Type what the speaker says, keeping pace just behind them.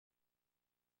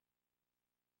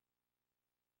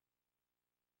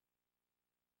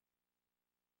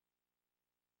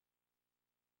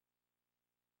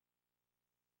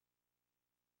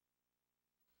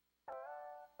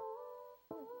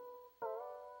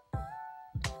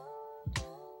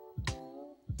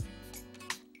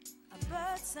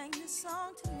bird sang this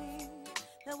song to me.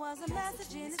 There was a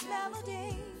message in its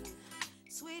melody,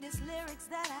 sweetest lyrics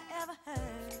that I ever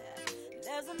heard.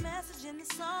 There's a message in the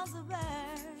songs of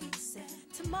birds.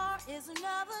 Tomorrow is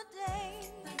another day.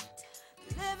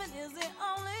 Living is the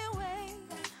only way.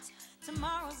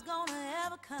 Tomorrow's gonna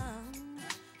ever come.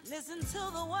 Listen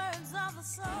to the words of the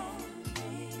song.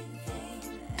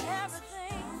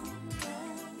 Everything's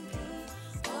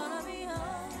gonna be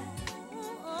alright.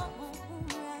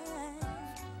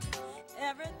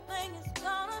 Everything is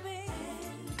gonna be.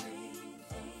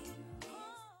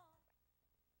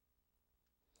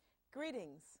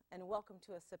 Greetings and welcome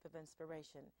to A Sip of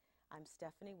Inspiration. I'm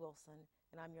Stephanie Wilson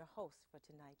and I'm your host for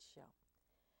tonight's show.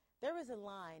 There is a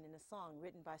line in a song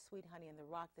written by Sweet Honey and the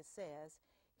Rock that says,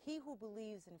 "He who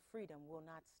believes in freedom will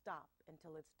not stop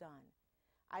until it's done."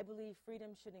 I believe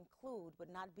freedom should include but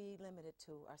not be limited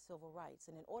to our civil rights.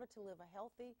 And in order to live a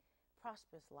healthy,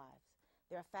 prosperous lives,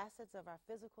 there are facets of our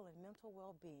physical and mental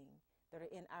well-being that are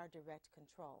in our direct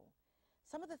control.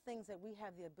 Some of the things that we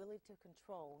have the ability to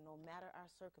control, no matter our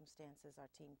circumstances, are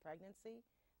teen pregnancy,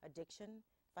 addiction,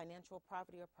 financial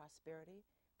poverty or prosperity,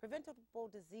 preventable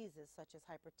diseases such as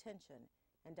hypertension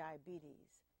and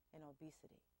diabetes and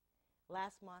obesity.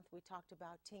 Last month, we talked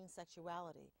about teen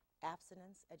sexuality,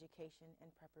 abstinence, education,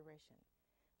 and preparation.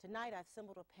 Tonight, I've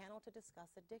assembled a panel to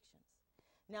discuss addictions.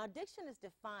 Now, addiction is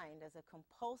defined as a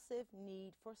compulsive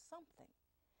need for something.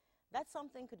 That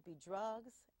something could be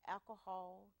drugs,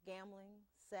 alcohol, gambling,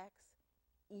 sex,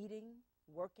 eating,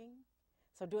 working.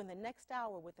 So during the next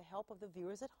hour, with the help of the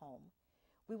viewers at home,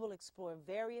 we will explore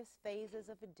various phases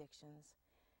of addictions,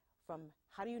 from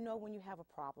how do you know when you have a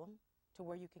problem to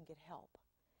where you can get help.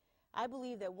 I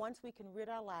believe that once we can rid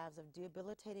our lives of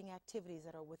debilitating activities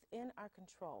that are within our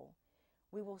control,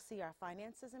 we will see our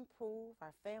finances improve,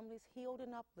 our families healed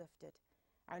and uplifted,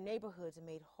 our neighborhoods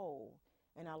made whole,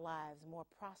 and our lives more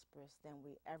prosperous than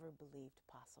we ever believed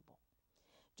possible.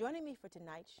 Joining me for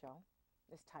tonight's show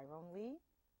is Tyrone Lee,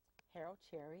 Harold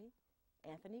Cherry,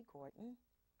 Anthony Gordon,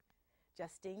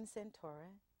 Justine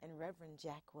Santora, and Reverend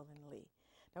Jacqueline Lee.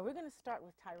 Now we're going to start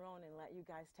with Tyrone and let you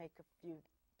guys take a few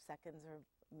seconds or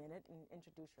a minute and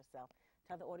introduce yourself.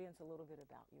 Tell the audience a little bit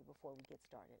about you before we get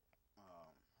started.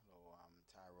 Hello, I'm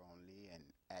Tyrone Lee, and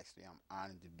actually I'm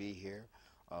honored to be here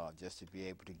just to be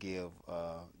able to give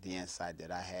the insight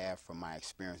that I have from my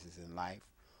experiences in life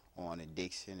on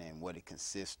addiction and what it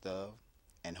consists of,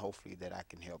 and hopefully that I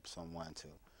can help someone to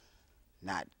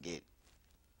not get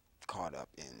caught up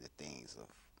in the things of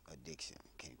addiction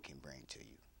can bring to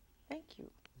you. Thank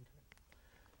you.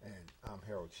 Okay. And I'm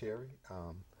Harold Cherry.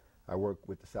 I work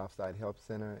with the Southside Health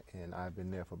Center, and I've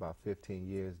been there for about 15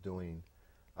 years doing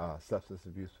substance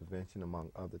abuse prevention,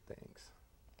 among other things.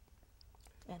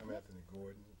 I'm Anthony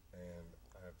Gordon, and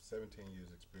I have 17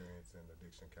 years experience in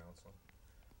addiction counseling.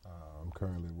 I'm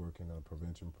currently working on a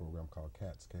prevention program called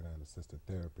CATS, Canine Assisted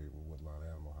Therapy, with Woodlawn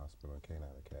Animal Hospital and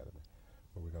Canine Academy,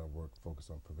 where we're going to focus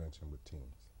on prevention with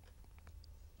teens.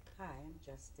 Hi, I'm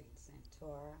Justine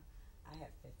Santora. I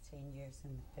have 15 years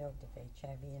in the field of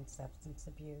HIV and substance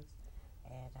abuse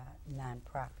at a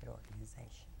nonprofit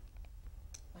organization.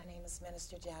 My name is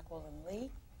Minister Jacqueline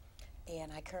Lee,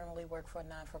 and I currently work for a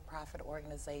non-for-profit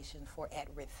organization for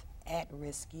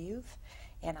at-risk youth,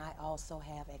 and I also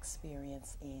have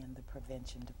experience in the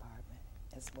prevention department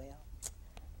as well.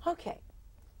 Okay.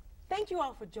 Thank you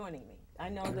all for joining me. I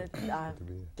know that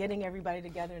getting everybody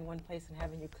together in one place and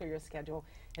having you clear your schedule,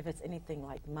 if it's anything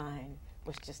like mine,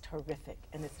 was just horrific,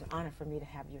 and it's an honor for me to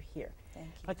have you here. Thank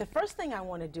you. But the first thing I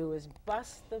want to do is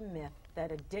bust the myth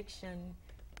that addiction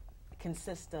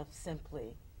consists of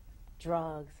simply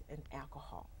drugs and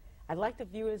alcohol. I'd like the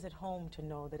viewers at home to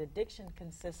know that addiction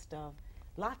consists of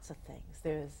lots of things.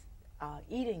 There's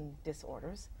eating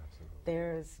disorders. Absolutely.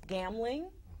 There's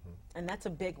gambling, and that's a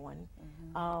big one.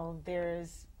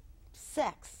 There's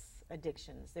sex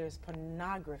addictions. There's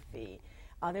pornography.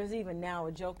 There's even now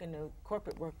a joke in the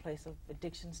corporate workplace of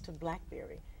addictions to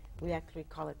BlackBerry. We actually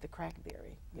call it the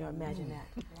crackberry. You know, imagine that.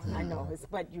 I know,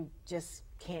 but you just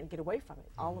can't get away from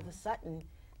it. All of a sudden,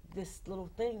 this little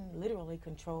thing literally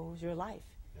controls your life.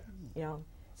 You know,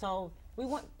 so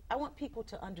I want people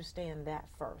to understand that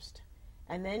first,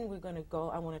 and then we're going to go.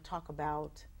 I want to talk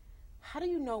about how do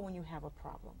you know when you have a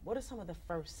problem? What are some of the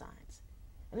first signs?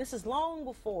 And this is long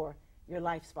before your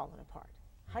life's falling apart.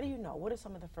 How do you know? What are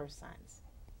some of the first signs?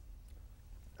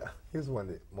 Here's one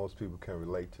that most people can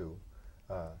relate to: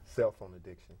 cell phone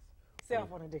addictions. Cell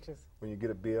phone addictions. When you get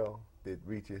a bill that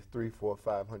reaches $300,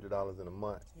 $400, $500 in a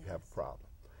month, you have a problem.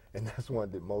 And that's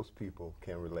one that most people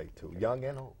can relate to, young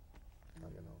and old.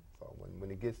 Young and old. So when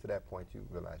it gets to that point, you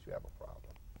realize you have a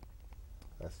problem.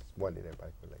 That's one that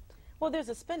everybody can relate to. Well, there's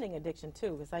a spending addiction,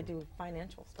 too, because I do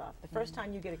financial stuff. The first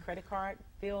time you get a credit card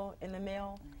bill in the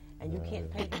mail and you can't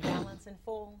pay the balance in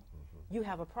full, you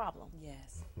have a problem.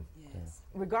 Yes, yes.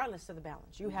 Regardless of the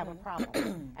balance, you have a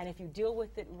problem. And if you deal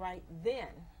with it right then,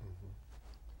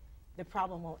 the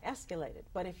problem won't escalate it.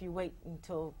 But if you wait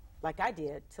until, like I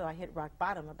did, till I hit rock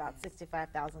bottom, about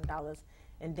 $65,000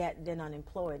 in debt, then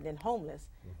unemployed, then homeless,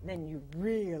 then you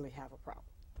really have a problem.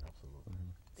 Absolutely.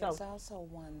 There's also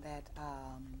one that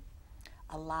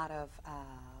a lot of,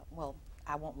 well,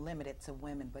 I won't limit it to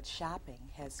women, but shopping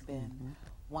has been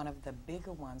one of the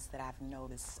bigger ones that I've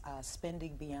noticed.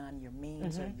 Spending beyond your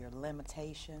means or your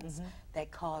limitations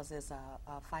that causes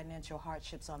financial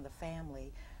hardships on the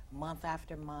family month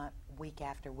after month, week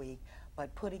after week,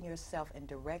 but putting yourself in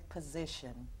direct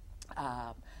position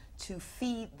to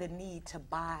feed the need to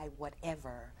buy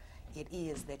whatever it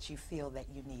is that you feel that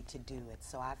you need to do it.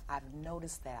 So I've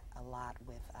noticed that a lot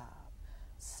with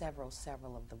several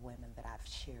of the women that I've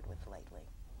shared with lately.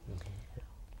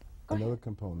 Another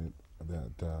component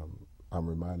that I'm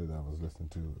reminded of as listening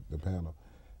to the panel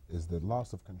is the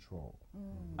loss of control.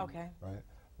 Okay. Right?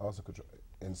 Loss of control,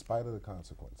 in spite of the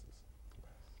consequences.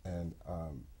 And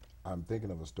I'm thinking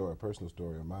of a story, a personal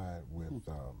story of mine with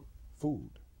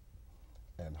food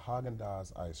and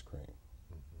Haagen-Dazs ice cream.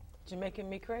 You're making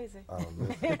me crazy.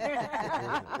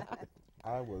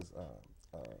 I was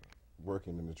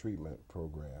working in the treatment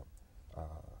program,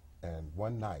 and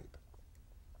one night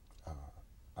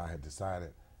I had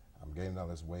decided I'm gaining all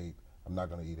this weight. I'm not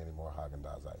going to eat any more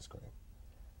Haagen-Dazs ice cream.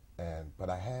 But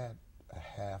I had a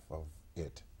half of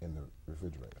it in the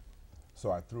refrigerator,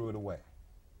 so I threw it away.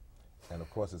 And of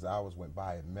course, as hours went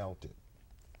by, it melted.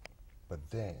 But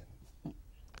then,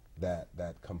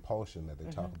 that compulsion that they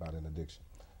talk about in addiction,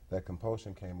 that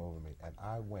compulsion came over me, and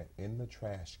I went in the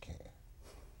trash can,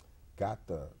 got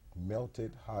the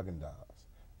melted Haagen-Dazs,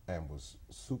 and was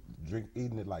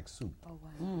eating it like soup. Oh,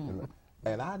 wow.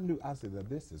 And I knew, I said,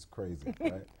 this is crazy,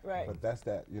 right? Right. But that's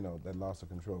that, that loss of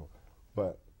control.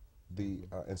 But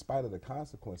in spite of the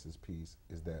consequences piece,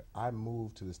 is that I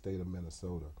moved to the state of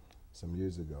Minnesota some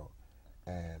years ago,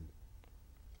 and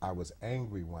I was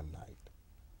angry one night,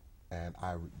 and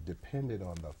I depended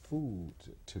on the food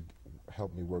to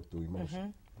help me work through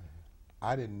emotion.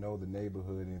 I didn't know the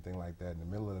neighborhood, anything like that. In the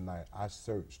middle of the night, I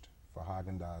searched for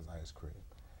Haagen-Dazs ice cream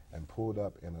and pulled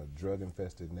up in a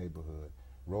drug-infested neighborhood,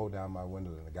 rolled down my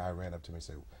window, and the guy ran up to me and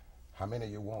said, "How many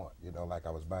you want?" Like I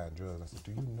was buying drugs. I said,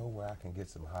 "Do you know where I can get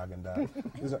some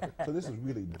Haagen-Dazs?" So this is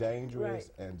really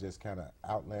dangerous and just kind of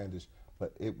outlandish,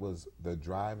 but it was the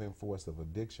driving force of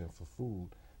addiction for food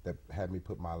that had me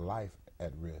put my life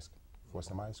at risk for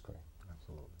some ice cream.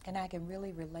 Absolutely. And I can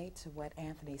really relate to what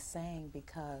Anthony's saying,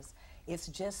 because it's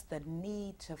just the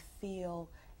need to fill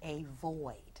a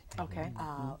void. Okay.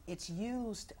 It's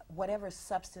used, whatever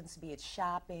substance, be it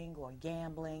shopping or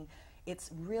gambling,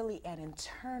 it's really an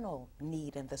internal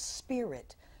need in the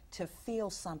spirit to feel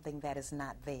something that is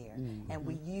not there. And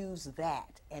we use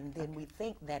that, and then we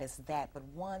think that is that. But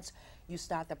once you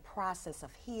start the process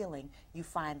of healing, you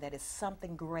find that it's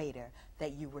something greater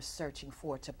that you were searching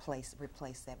for to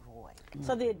replace that void.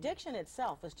 So the addiction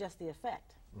itself is just the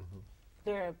effect.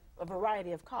 There are a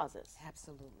variety of causes.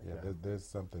 Absolutely. Yeah, there's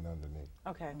something underneath.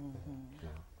 Okay.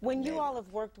 When you all have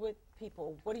worked with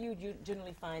people, what do you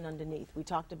generally find underneath? We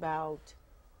talked about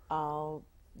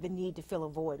the need to fill a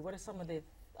void. What are some of the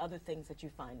other things that you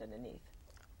find underneath?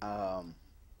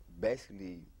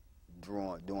 Basically,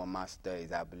 during my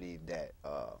studies, I believe that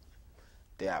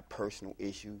there are personal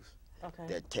issues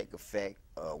that take effect,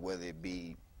 whether it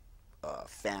be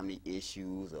family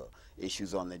issues or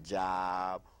issues on the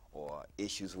job or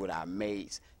issues with our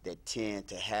mates that tend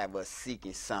to have us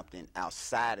seeking something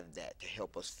outside of that to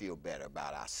help us feel better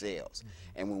about ourselves.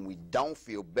 And when we don't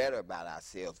feel better about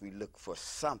ourselves, we look for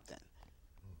something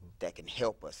that can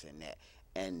help us in that.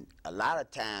 And a lot of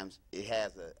times it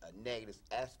has a negative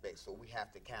aspect, so we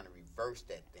have to kind of reverse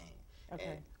that thing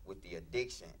and with the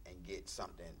addiction and get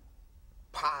something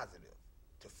positive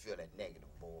to fill that negative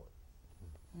void.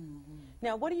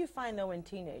 Now, what do you find, though, in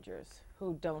teenagers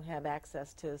who don't have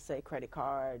access to, say, credit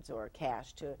cards or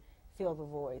cash to fill the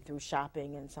void through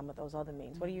shopping and some of those other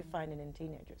means? What are you finding in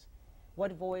teenagers?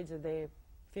 What voids are they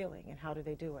feeling, and how do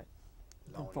they do it?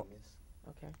 Loneliness.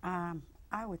 Okay.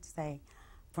 I would say,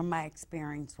 from my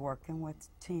experience working with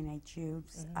teenage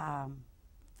youths,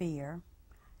 fear,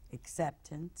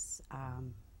 acceptance,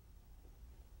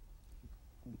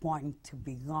 wanting to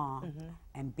belong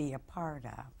and be a part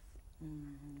of.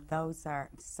 Those are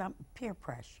some peer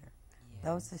pressure.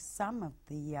 Those are some of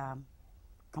the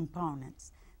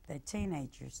components that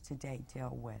teenagers today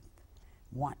deal with,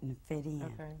 wanting to fit in.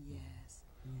 Yes.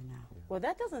 you know. Well,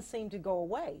 that doesn't seem to go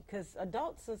away because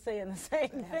adults are saying the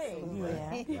same thing.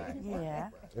 Yeah, yeah.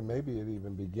 And maybe it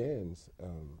even begins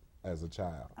as a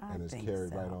child I and is think carried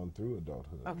so. right on through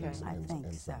adulthood Okay. in I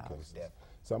think some so. cases.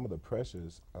 Some of the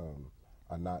pressures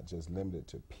are not just limited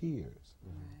to peers.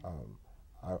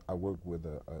 I worked with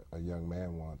a young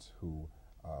man once who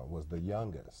was the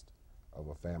youngest of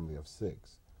a family of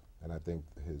 6, and I think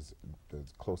the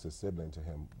closest sibling to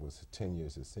him was 10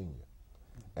 years his senior.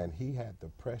 And he had the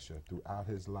pressure throughout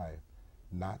his life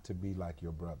not to be like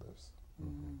your brothers.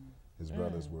 His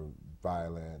brothers were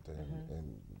violent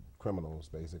and criminals,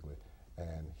 basically,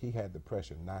 and he had the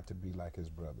pressure not to be like his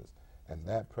brothers. And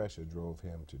that pressure drove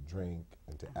him to drink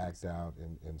and to act out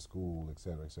in school, et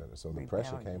cetera, et cetera. So the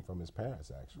pressure came from his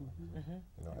parents, actually.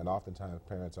 You know, and oftentimes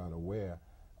parents aren't aware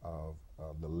of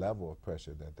the level of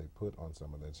pressure that they put on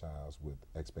some of their child with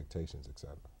expectations, et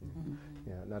cetera.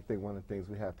 Yeah, and I think one of the things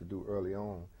we have to do early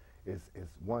on is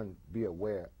one, be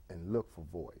aware and look for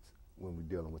voids when we're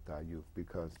dealing with our youth,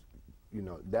 because, you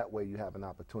know, that way you have an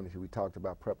opportunity. We talked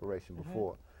about preparation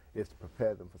before, is to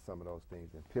prepare them for some of those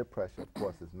things. And peer pressure, of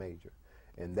course, is major.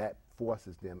 And that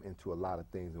forces them into a lot of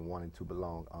things and wanting to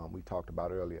belong. We talked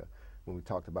about earlier when we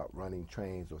talked about running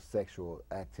trains or sexual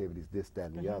activities, this, that,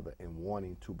 and the other, and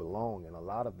wanting to belong. And a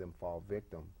lot of them fall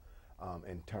victim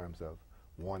in terms of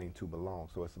wanting to belong.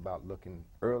 So it's about looking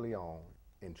early on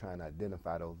and trying to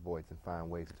identify those voids and find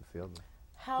ways to fill them.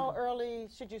 How early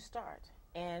should you start,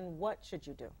 and what should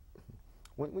you do?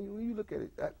 When you look at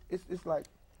it, it's like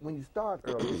when you start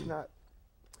early, it's not.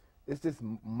 It's just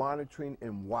monitoring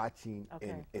and watching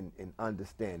and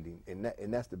understanding, and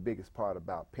that's the biggest part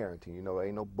about parenting. You know, there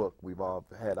ain't no book. We've all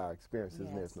had our experiences,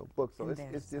 and there's no book. So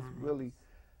it's just really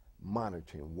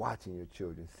monitoring, watching your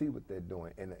children, see what they're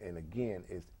doing, and again,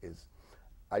 is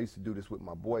I used to do this with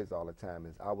my boys all the time.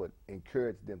 Is I would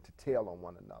encourage them to tell on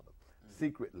one another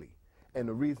secretly. And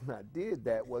the reason I did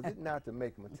that was it not to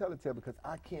make them a telltale, because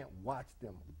I can't watch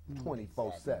them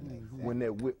 24/7 when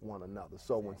they're with one another.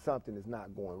 So when something is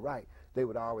not going right, they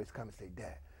would always come and say,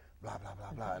 "Dad, blah, blah,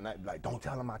 blah, blah." And I'd be like, "Don't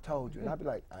tell them I told you." And I'd be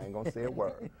like, "I ain't going to say a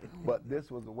word." But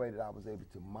this was a way that I was able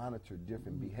to monitor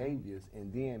different behaviors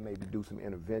and then maybe do some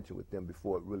intervention with them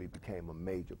before it really became a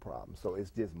major problem. So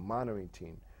it's just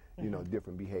monitoring, you know,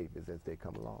 different behaviors as they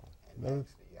come along. And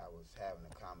actually, I was having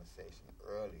a conversation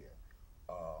earlier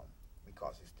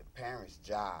because it's the parents'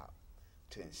 job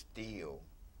to instill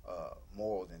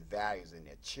morals and values in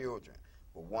their children.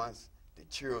 But once the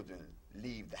children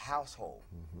leave the household,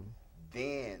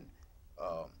 then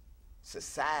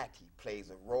society plays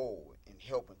a role in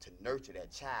helping to nurture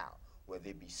that child, whether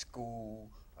it be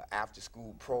school,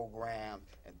 after-school programs,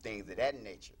 and things of that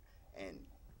nature. And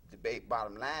the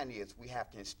bottom line is we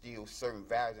have to instill certain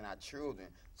values in our children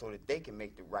so that they can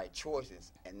make the right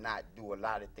choices and not do a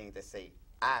lot of things that say,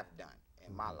 I've done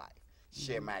in my life.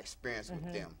 Share my experience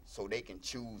with them so they can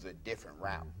choose a different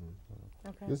route.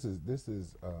 Okay. This is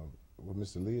what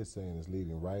Mr. Lee is saying is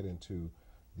leading right into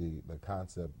the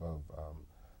concept of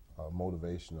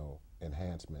motivational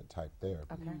enhancement type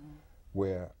therapy,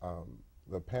 where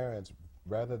the parents,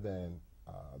 rather than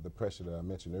the pressure that I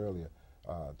mentioned earlier,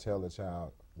 tell the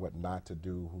child what not to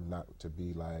do, who not to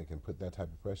be like, and put that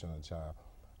type of pressure on the child.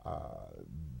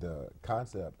 The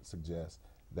concept suggests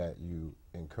that you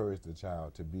encourage the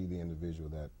child to be the individual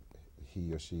that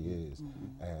he or she is,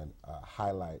 and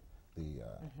highlight the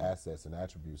assets and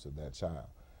attributes of that child.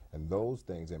 And those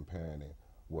things in parenting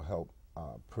will help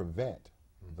prevent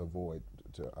the void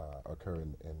to occur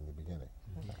in the beginning.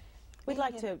 We'd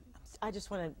like to, I just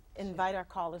want to invite our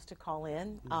callers to call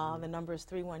in. The number is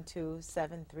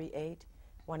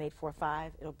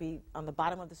 312-738-1845. It'll be on the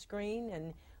bottom of the screen,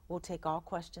 and we'll take all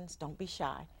questions. Don't be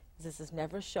shy. This is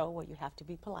never a show where you have to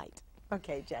be polite.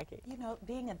 Okay, Jackie. You know,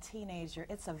 being a teenager,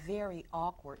 it's a very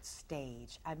awkward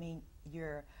stage. I mean,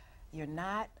 you're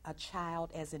not a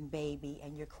child as in baby,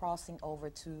 and you're crossing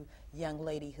over to young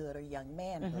ladyhood or young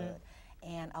manhood.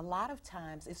 And a lot of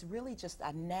times, it's really just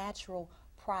a natural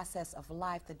process of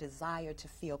life, the desire to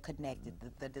feel connected,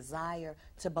 the desire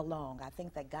to belong. I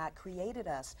think that God created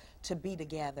us to be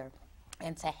together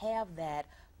and to have that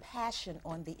passion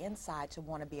on the inside to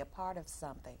want to be a part of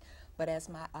something. But as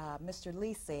my Mr.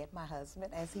 Lee said, my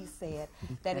husband, as he said,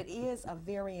 that it is a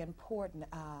very important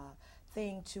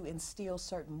thing to instill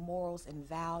certain morals and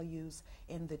values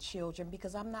in the children,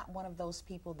 because I'm not one of those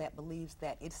people that believes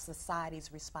that it's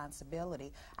society's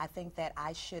responsibility. I think that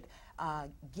I should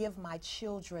give my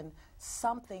children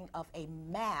something of a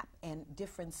map and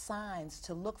different signs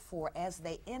to look for as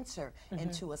they enter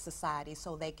into a society,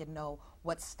 so they can know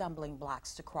what stumbling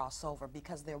blocks to cross over,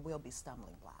 because there will be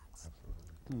stumbling blocks.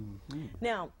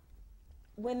 Now,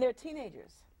 when they're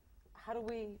teenagers, how do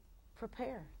we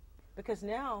prepare? Because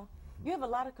now you have a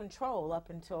lot of control up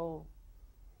until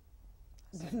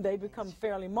they become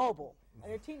fairly mobile,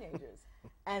 and they're teenagers,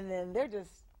 and then they're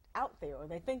just out there, or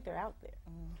they think they're out there.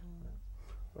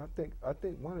 I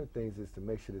think one of the things is to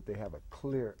make sure that they have a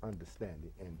clear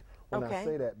understanding. And when I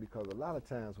say that, because a lot of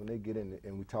times when they get in,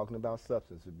 and we're talking about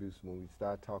substance abuse, when we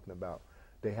start talking about,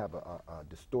 they have a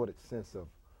distorted sense of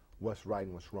what's right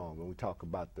and what's wrong. When we talk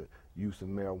about the use of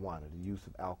marijuana, the use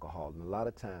of alcohol, and a lot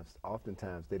of times,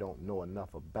 oftentimes, they don't know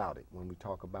enough about it. When we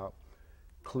talk about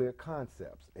clear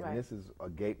concepts, and this is a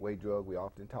gateway drug we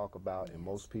often talk about, and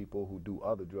most people who do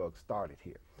other drugs started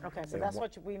here. Okay, so that's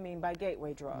what we mean by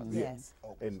gateway drugs. Yes.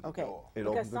 Okay,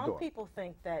 because some people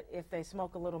think that if they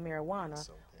smoke a little marijuana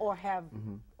or have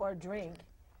or drink,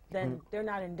 then they're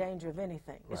not in danger of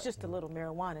anything. It's just a little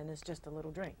marijuana, and it's just a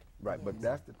little drink. Right, but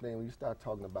that's the thing, when you start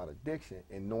talking about addiction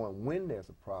and knowing when there's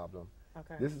a problem.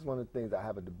 This is one of the things I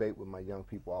have a debate with my young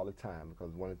people all the time,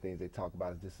 because one of the things they talk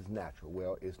about is this is natural.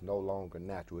 Well, it's no longer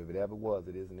natural. If it ever was,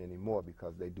 it isn't anymore,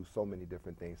 because they do so many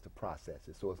different things to process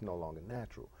it, so it's no longer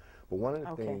natural. But one of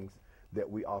the things that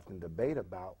we often debate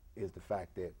about is the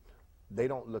fact that they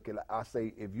don't look at, I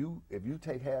say, if you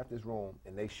take half this room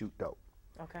and they shoot dope,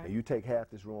 and you take half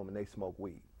this room and they smoke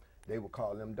weed, they will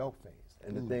call them dope fiends.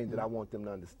 And the thing that I want them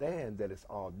to understand, that it's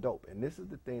all dope. And this is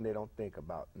the thing they don't think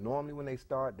about. Normally when they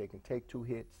start, they can take 2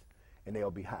 hits and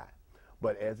they'll be high.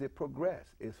 But as it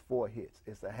progresses, it's 4 hits.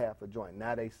 It's a half a joint.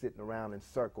 Now they sitting around in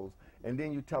circles, and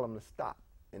then you tell them to stop.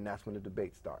 And that's when the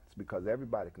debate starts, because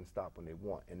everybody can stop when they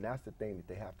want. And that's the thing that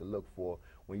they have to look for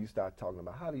when you start talking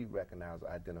about how do you recognize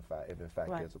or identify if in fact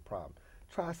there's a problem.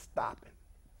 Try stopping.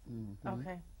 And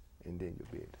then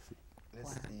you'll be able to see.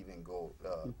 Let's even go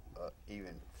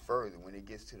even further when it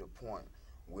gets to the point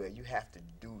where you have to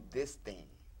do this thing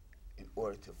in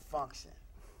order to function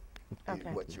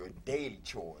in what your daily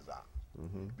chores are.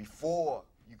 Before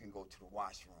you can go to the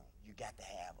washroom, you got to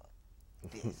have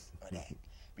this or that.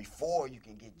 Before you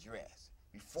can get dressed,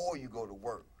 before you go to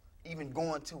work, even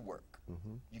going to work,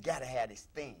 you got to have this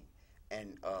thing.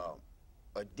 And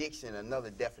addiction, another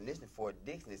definition for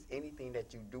addiction is anything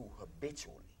that you do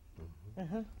habitually.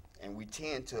 And we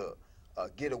tend to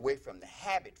get away from the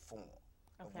habit form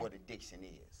of what addiction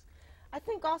is. I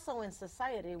think also in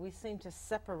society we seem to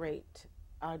separate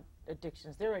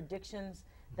addictions. There are addictions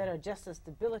that are just as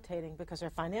debilitating because they're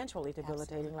financially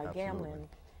debilitating, like gambling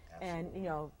and, you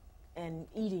know, and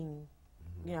eating,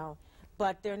 you know,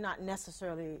 but they're not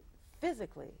necessarily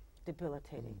physically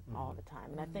debilitating all the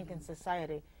time. And I think in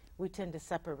society we tend to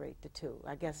separate the two.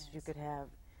 I guess you could have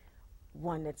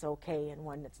one that's okay and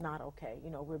one that's not okay.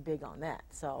 You know, we're big on that.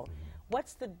 So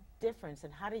what's the difference,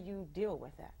 and how do you deal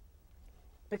with that?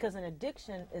 Because an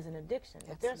addiction is an addiction.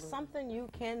 If there's something you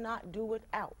cannot do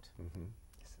without, It's an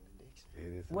addiction.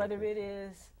 It is whether it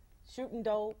is shooting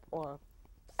dope or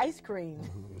ice cream,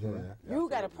 you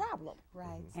got a problem.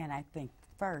 Right. And I think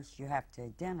first you have to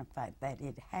identify that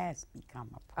it has become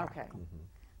a problem.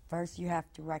 First you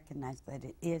have to recognize that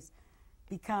it is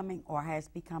becoming or has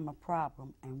become a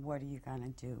problem, and what are you going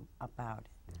to do about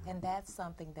it? And that's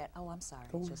something that, oh, I'm sorry,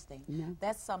 Justine.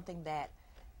 That's something that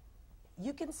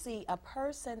you can see a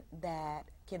person that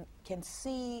can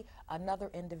see another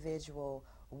individual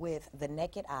with the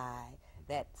naked eye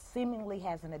that seemingly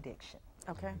has an addiction.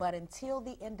 But until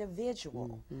the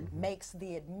individual makes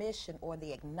the admission or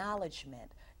the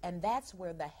acknowledgement, and that's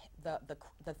where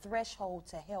the threshold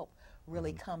to help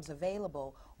really comes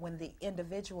available, when the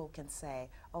individual can say,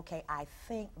 okay, I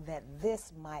think that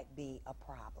this might be a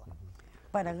problem.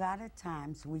 But a lot of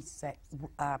times we say,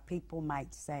 people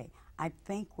might say, I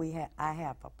think I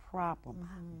have a problem,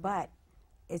 but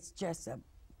it's just a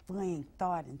fleeting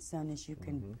thought, and as soon as you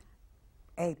can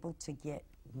able to get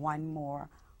one more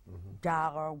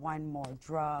dollar, one more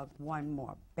drug, one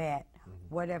more bet,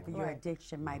 whatever your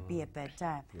addiction might be at that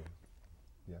time,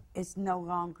 it's no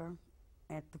longer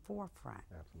at the forefront.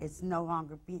 It's no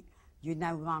longer you're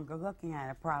no longer looking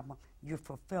at a problem, you're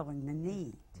fulfilling the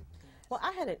need. Well,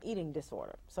 I had an eating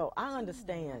disorder, so I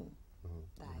understand.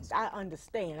 I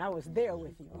understand. I was there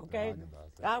with you, okay?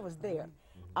 I was there.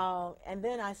 And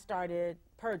then I started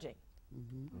purging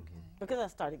because I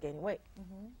started gaining weight.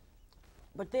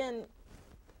 But then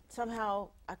somehow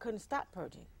I couldn't stop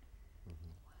purging.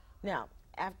 Now,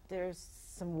 after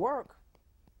some work,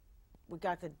 we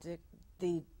got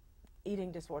the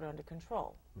eating disorder under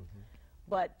control.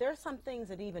 But there are some things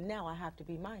that even now I have to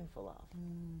be mindful of.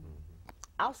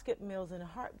 I'll skip meals in a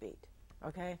heartbeat,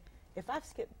 okay? If I've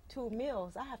skipped 2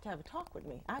 meals, I have to have a talk with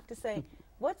me. I have to say,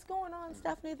 what's going on,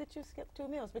 Stephanie, that you skipped 2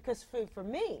 meals? Because for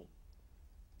me,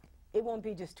 it won't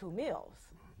be just 2 meals.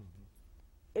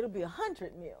 it'll be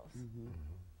 100 meals.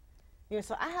 You know,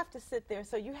 so I have to sit there.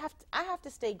 So I have to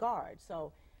stay guard.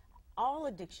 So all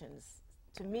addictions,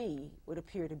 to me, would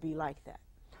appear to be like that.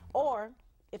 Or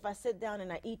if I sit down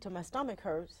and I eat till my stomach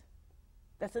hurts,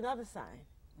 that's another sign.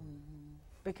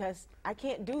 Because I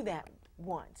can't do that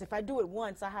once. If I do it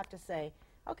once, I have to say,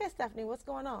 okay, Stephanie, what's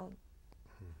going on?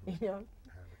 You know,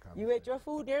 you ate your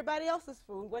food, everybody else's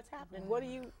food. What's happening?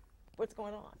 What's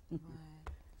going on?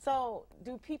 So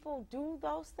do people do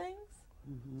those things?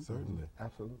 Certainly.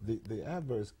 Absolutely. The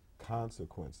adverse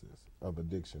consequences of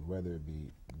addiction, whether it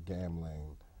be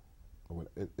gambling, or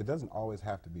it doesn't always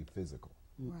have to be physical.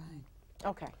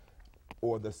 Okay.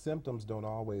 Or the symptoms don't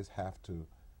always have to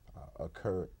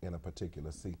occur in a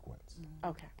particular sequence.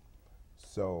 Okay.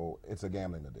 So it's a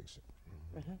gambling addiction.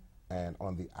 And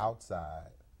on the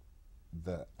outside,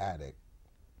 the addict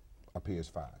appears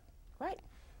fine. Right.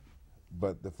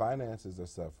 But the finances are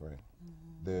suffering.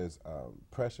 There's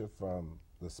pressure from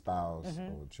the spouse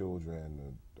or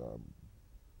children,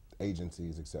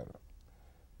 agencies, etc.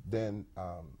 Then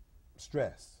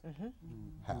stress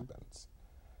happens.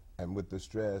 And with the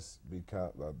stress,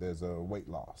 there's a weight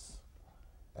loss.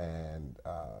 And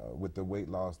with the weight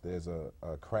loss, there's a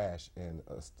crash in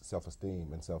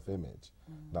self-esteem and self-image.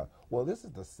 Now, well, this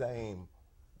is the same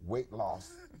weight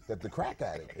loss that the crack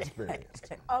addict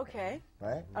experienced. Okay.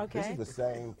 Right? Okay. This is the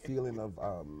same feeling of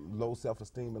low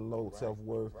self-esteem and low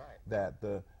self-worth that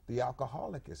the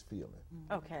alcoholic is feeling.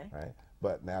 Okay. Right?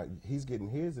 But now he's getting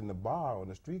his in the bar on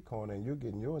the street corner and you're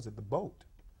getting yours at the boat.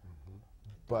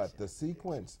 But the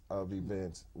sequence of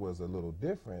events was a little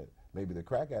different. Maybe the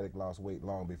crack addict lost weight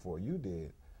long before you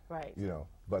did. Right. You know,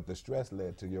 but the stress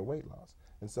led to your weight loss.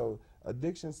 And so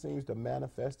addiction seems to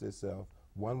manifest itself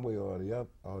one way or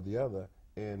the other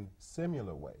in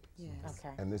similar ways.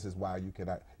 Okay. And this is why you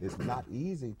cannot, it's not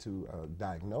easy to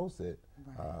diagnose it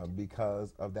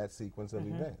because of that sequence of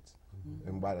events.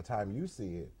 And by the time you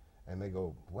see it, and they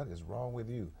go, what is wrong with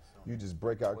you? You just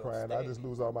break out crying, I just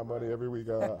lose all my money every week.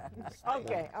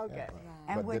 Okay, okay.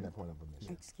 And But then that point of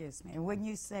permission. excuse me, and when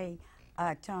you say,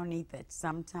 Tony, that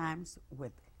sometimes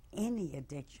with any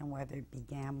addiction, whether it be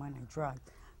gambling or drugs,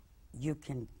 you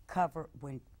can cover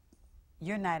when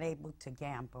you're not able to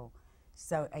gamble,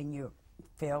 so and you're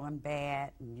feeling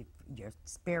bad and your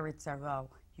spirits are low,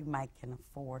 you might can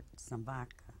afford some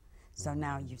vodka. So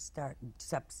now you start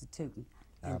substituting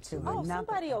into Oh, another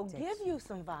somebody will addiction. give you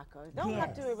some vodka. Don't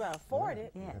have to Yes. afford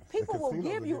it. Yes. People will casinos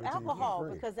give will you give it to you for alcohol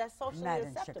free. because that's socially Not in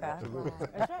acceptable. Chicago.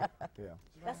 That's right. Yeah.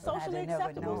 That's But I socially never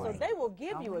acceptable. know So it. they will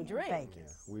give you a Only in drink.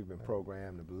 Vegas. We've been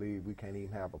programmed to believe we can't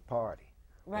even have a party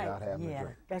Right. without having Yeah. a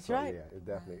drink. That's So, right. Yeah, it's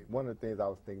definitely one of the things I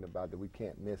was thinking about that we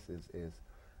can't miss is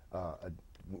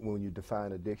when you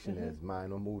define addiction as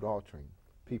mind or mood altering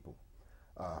people.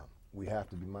 We have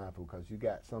to be mindful because you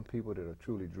got some people that are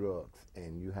truly drugs,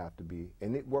 and you have to be,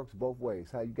 and it works both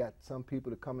ways. How you got some people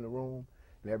that come in the room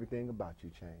and everything about you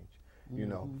change, you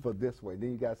know, for this way.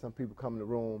 Then you got some people come in the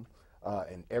room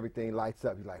and everything lights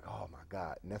up. You're like, oh my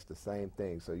God, and that's the same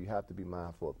thing. So you have to be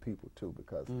mindful of people too,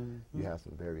 because you have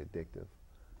some very addictive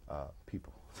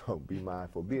people. So be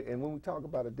mindful. And when we talk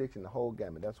about addiction, the whole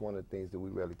gamut, that's one of the things that we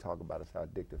rarely talk about is how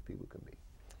addictive people can be.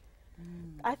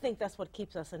 I think that's what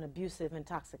keeps us in abusive and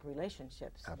toxic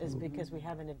relationships is because we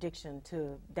have an addiction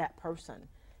to that person.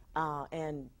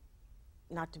 And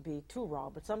not to be too raw,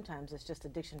 but sometimes it's just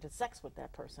addiction to sex with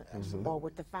that person or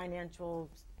with the financial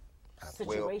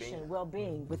situation,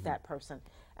 well-being with that person.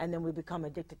 And then we become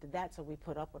addicted to that, so we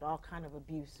put up with all kind of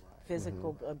abuse,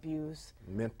 physical abuse,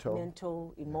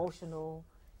 mental, emotional,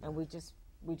 and we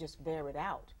just bear it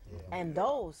out. And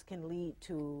those can lead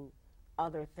to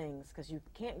other things, because you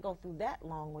can't go through that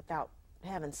long without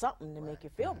having something to make you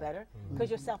feel better, because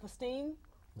your self-esteem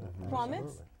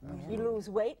plummets, you lose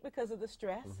weight because of the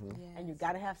stress, and you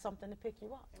got to have something to pick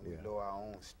you up. And we lower our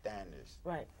own standards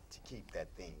to keep that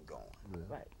thing going.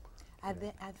 Right. I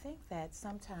think that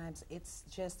sometimes it's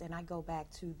just, and I go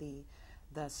back to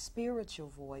the spiritual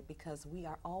void, because we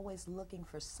are always looking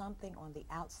for something on the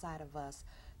outside of us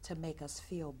to make us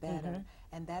feel better.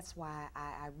 And that's why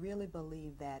I really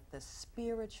believe that the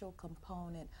spiritual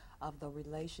component of the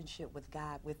relationship with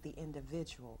God, with the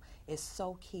individual, is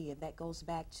so key. And that goes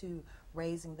back to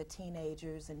raising the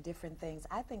teenagers and different things.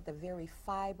 I think the very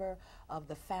fiber of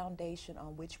the foundation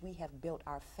on which we have built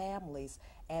our families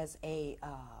as a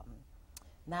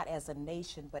not as a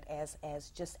nation, but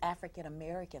as just African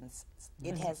Americans,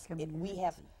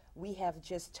 we have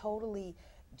just totally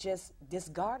just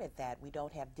discarded that. We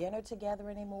don't have dinner together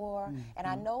anymore. And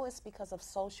I know it's because of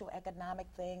social economic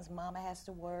things. Mama has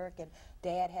to work and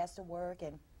dad has to work,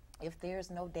 and If there's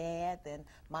no dad, then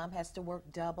mom has to work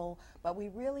double. But we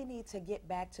really need to get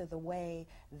back to the way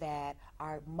that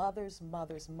our mothers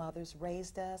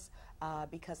raised us,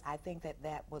 because I think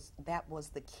that was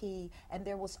the key. And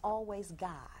there was always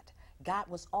God. God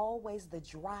was always the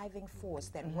driving force,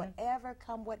 that whatever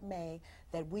come what may,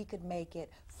 that we could make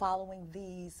it following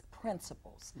these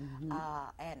principles.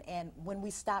 And when we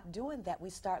stop doing that,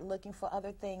 we start looking for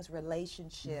other things,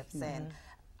 relationships and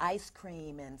ice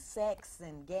cream and sex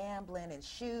and gambling and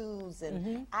shoes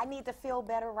and I need to feel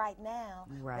better right now.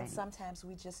 And sometimes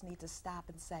we just need to stop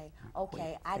and say,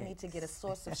 okay, I need to get a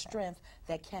source of strength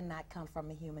that cannot come from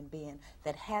a human being,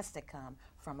 that has to come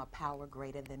from a power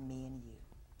greater than me and you.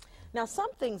 Now,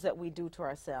 some things that we do to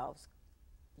ourselves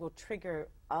will trigger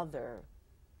other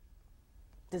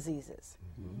diseases.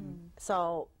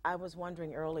 So I was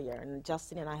wondering earlier, and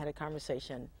Justin and I had a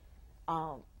conversation,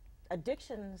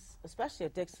 addictions, especially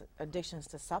addictions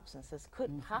to substances,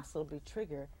 could possibly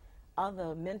trigger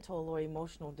other mental or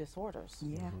emotional disorders.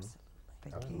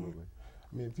 Absolutely.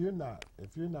 I mean, if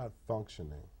you're not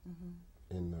functioning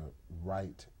in the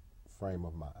right frame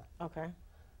of mind,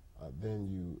 then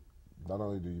you not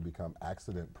only do you become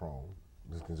accident prone,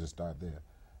 we can just start there,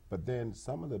 but then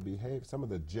some of the behavior, some of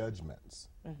the judgments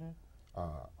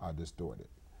are distorted,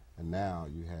 and now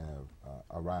you have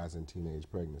a rise in teenage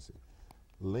pregnancy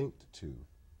linked to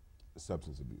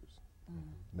substance abuse.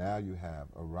 Now you have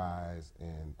a rise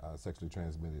in sexually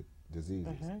transmitted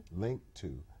diseases linked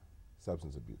to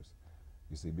substance abuse.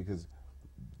 You see, because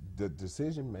the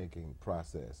decision-making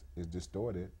process is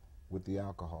distorted with the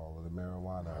alcohol or the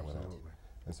marijuana or whatever.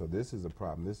 And so this is a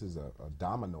problem. This is a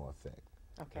domino effect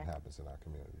that happens in our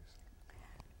communities.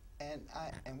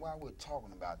 And while we're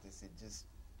talking about this, it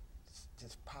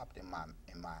just popped in my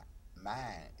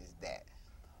mind is that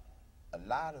a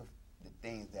lot of the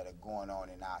things that are going on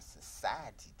in our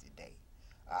society today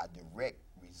are a direct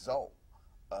result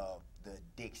of the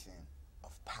addiction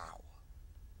of power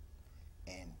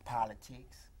in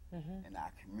politics, in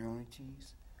our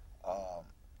communities,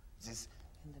 just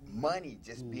money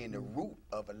just being the root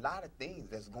of a lot of things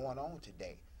that's going on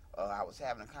today. I was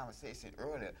having a conversation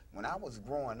earlier. When I was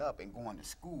growing up and going to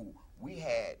school, we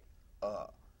had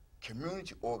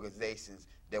community organizations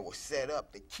that were set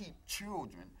up to keep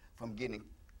children from getting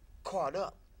caught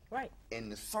up in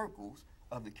the circles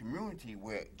of the community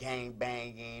where gang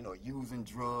banging or using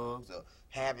drugs or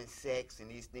having sex and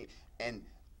these things. And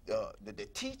the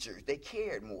teachers, they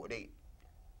cared more.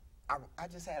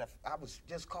 I was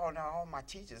just calling out all my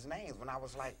teachers' names when I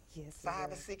was like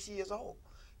 5 or 6 years old.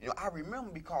 You know, I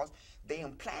remember because they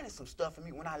implanted some stuff in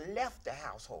me when I left the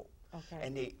household.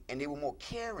 And they were more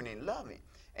caring and loving.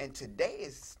 And today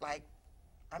it's like,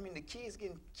 I mean, the kids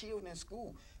getting killed in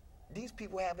school. These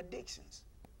people have addictions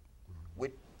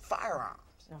with firearms.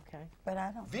 But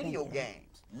I don't video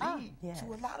games lead to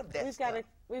a lot of that stuff.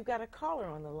 We've got a caller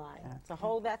on the line. So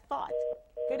hold that thought.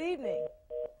 Good evening.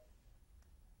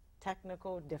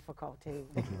 Technical difficulty.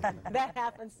 That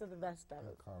happens to the best of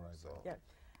us.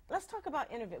 Let's talk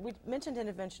about intervention. We mentioned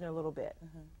intervention a little bit.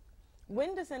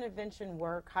 When does intervention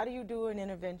work? How do you do an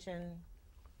intervention?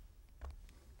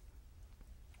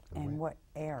 In what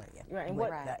area?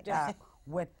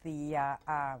 With the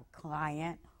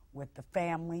client, with the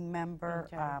family member.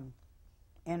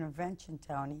 Intervention,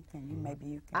 Tony, maybe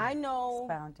you can I know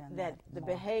expound on that the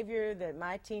behavior that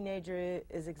my teenager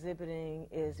is exhibiting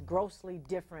is grossly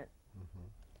different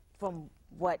from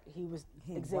what he was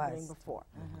exhibiting before.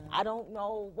 I don't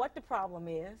know what the problem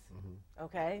is,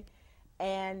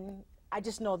 and I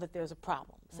just know that there's a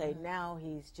problem. Say now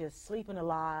he's just sleeping a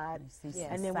lot,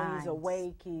 and then when he's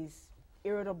awake, he's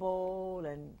irritable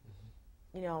and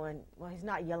you know, and well, he's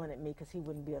not yelling at me because he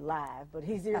wouldn't be alive, but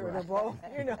he's irritable,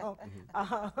 you know.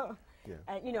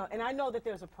 And, you know, and I know that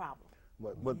there's a problem.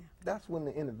 But that's when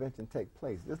the intervention takes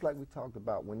place. Just like we talked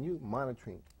about, when you're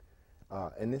monitoring,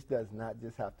 and this does not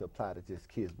just have to apply to just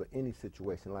kids, but any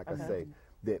situation, like I say,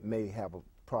 that may have a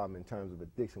problem in terms of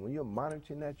addiction. When you're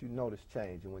monitoring that, you notice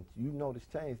change. And when you notice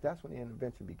change, that's when the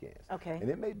intervention begins. And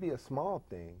it may be a small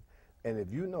thing, and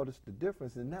if you notice the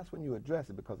difference, then that's when you address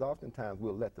it, because oftentimes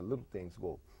we'll let the little things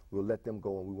go. We'll let them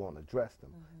go and we won't address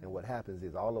them. And what happens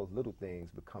is all those little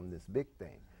things become this big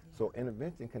thing. So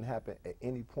intervention can happen at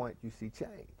any point you see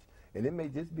change. And it may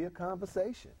just be a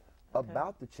conversation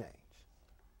about the change.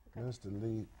 Mr.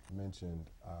 Lee mentioned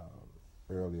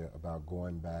earlier about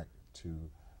going back to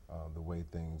the way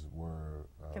things were.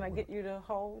 Can I get you to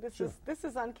hold? This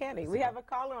is uncanny. We have a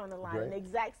caller on the line in the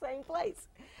exact same place.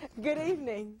 Good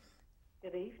evening.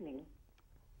 Good evening.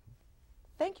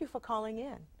 Thank you for calling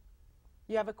in.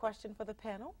 You have a question for the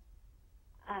panel?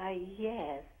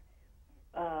 Yes.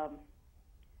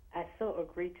 I so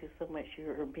agree to so much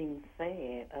you're being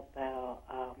said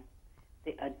about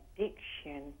the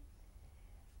addiction.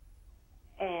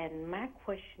 And my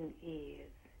question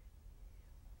is,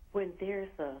 when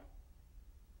there's a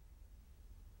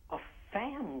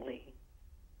family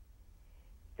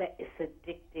that is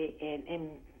addicted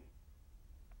and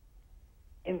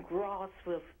engrossed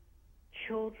with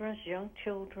young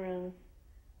children,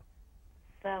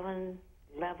 7,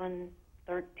 11,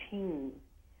 13,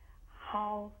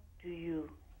 how do you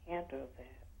handle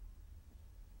that?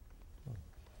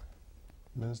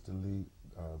 Minister Lee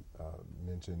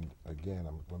mentioned, again,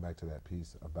 I'm going back to that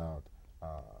piece about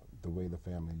the way the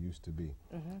family used to be.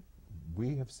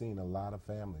 We have seen a lot of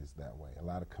families that way, a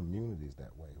lot of communities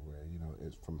that way, where, you know,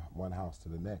 it's from one house to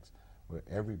the next, where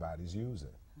everybody's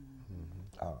using.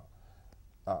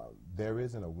 There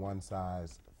isn't a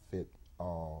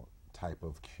one-size-fit-all type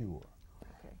of cure.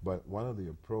 Okay. But one of the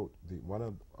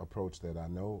approach that I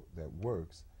know that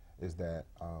works is that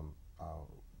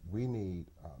we need,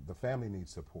 the family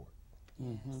needs support.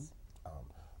 Yes.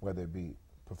 Whether it be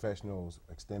professionals,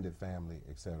 extended family,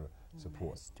 etc.,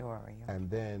 support. Story. And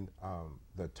then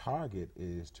the target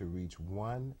is to reach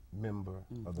one member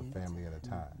of the family at a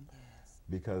time.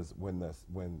 Because when the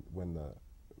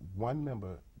one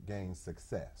member gains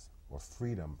success or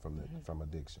freedom from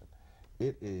addiction,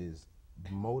 it is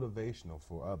motivational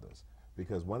for others.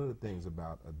 Because one of the things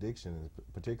about addiction, is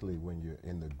particularly when you're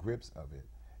in the grips of it,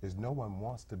 is no one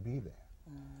wants to be there.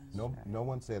 No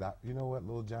one said, you know what,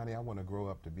 little Johnny, I want to grow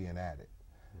up to be an addict.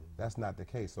 That's not the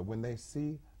case. So when they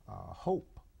see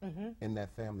hope in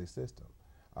that family system,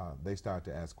 they start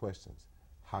to ask questions.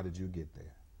 How did you get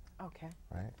there? Okay.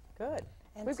 Right? Good.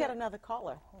 And we've got another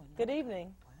caller. Good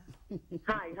evening.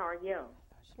 Hi, how are you?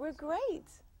 We're great.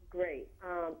 Great.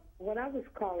 When I was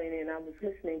calling in, I was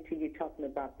listening to you talking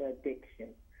about the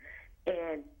addiction.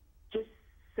 And just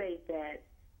say that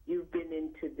you've been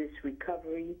into this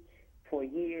recovery for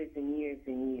years and years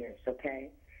and years,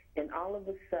 okay? And all of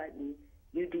a sudden,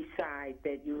 you decide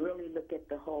that you really look at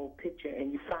the whole picture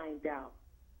and you find out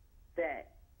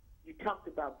that you talked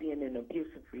about being in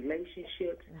abusive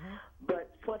relationships, but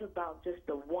what about just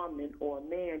a woman or a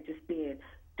man just being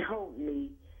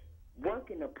totally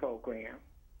working a program,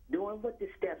 doing what the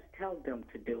steps tell them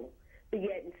to do, but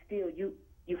yet and still you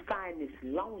find this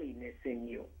loneliness in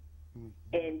you,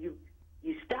 and you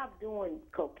stop doing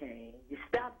cocaine, you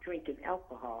stop drinking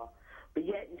alcohol, but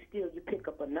yet and still you pick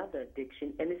up another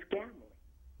addiction, and it's gambling,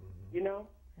 you know?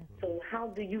 So how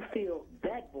do you fill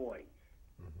that void?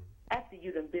 After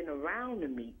you done been around the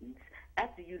meetings,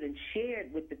 after you done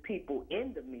shared with the people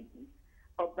in the meetings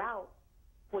about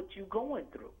what you're going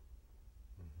through.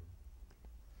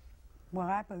 Well,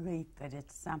 I believe that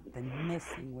it's something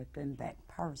missing within that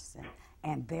person,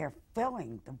 and they're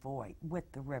filling the void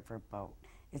with the riverboat.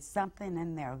 It's something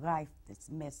in their life that's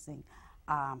missing,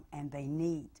 and they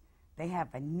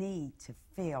have a need to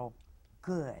feel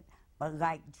good. But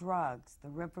like drugs, the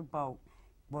riverboat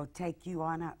will take you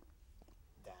on up.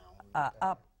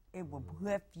 It will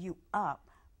lift you up,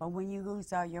 but when you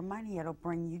lose all your money, it'll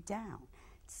bring you down.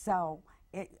 So,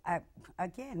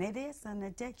 again, it is an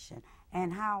addiction.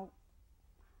 And how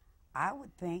I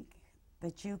would think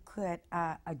that you could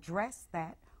address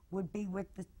that would be with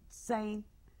the same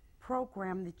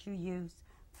program that you use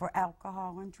for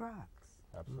alcohol and drugs.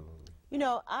 Absolutely. You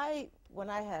know, I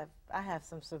have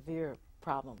some severe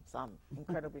problems. I'm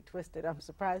incredibly twisted. I'm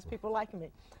surprised people like me.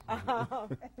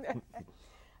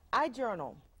 I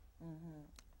journal,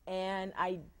 and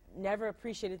I never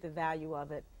appreciated the value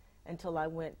of it until I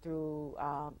went through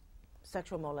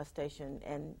sexual molestation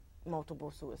and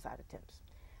multiple suicide attempts.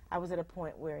 I was at a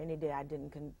point where any day I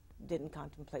didn't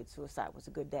contemplate suicide was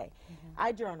a good day.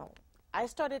 I journaled. I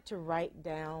started to write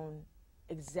down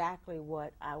exactly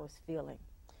what I was feeling.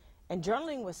 And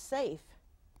journaling was safe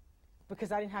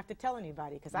because I didn't have to tell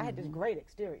anybody, because I had this great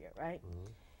exterior, right?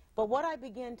 But what I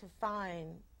began to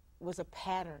find was a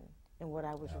pattern in what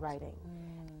I was writing.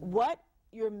 What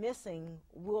you're missing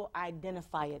will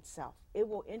identify itself. It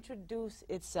will introduce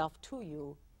itself to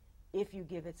you if you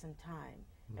give it some time.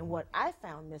 And what I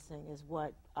found missing is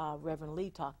what Reverend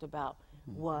Lee talked about,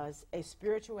 was a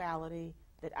spirituality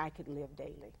that I could live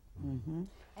daily.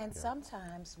 And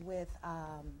sometimes with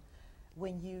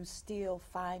when you still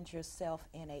find yourself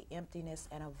in a emptiness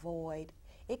and a void,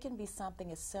 It can be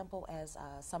something as simple as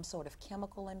some sort of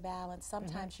chemical imbalance.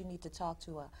 Sometimes you need to talk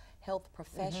to a health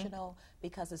professional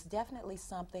because it's definitely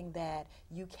something that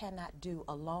you cannot do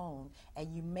alone,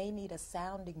 and you may need a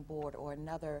sounding board or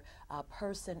another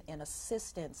person in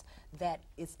assistance that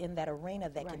is in that arena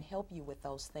that can help you with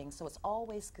those things. So it's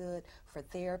always good for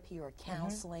therapy or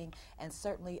counseling, and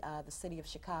certainly the city of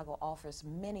Chicago offers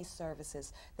many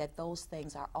services that those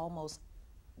things are almost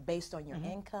based on your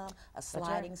income, a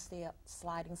sliding scale,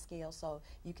 so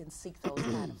you can seek those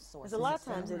kind of sources. Because a lot of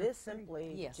times it is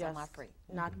simply just free.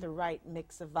 not the right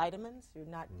mix of vitamins. You're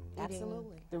not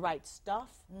eating the right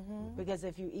stuff, because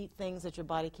if you eat things that your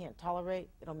body can't tolerate,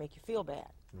 it'll make you feel bad.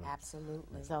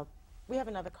 Absolutely. So we have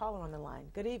another caller on the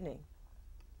line. Good evening.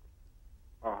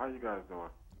 How you guys doing?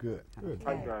 Good. Good.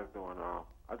 How you guys doing?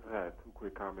 I just had 2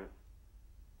 quick comments.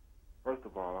 First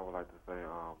of all, I would like to say,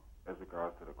 as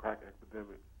regards to the crack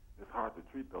epidemic, it's hard to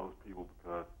treat those people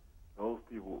because those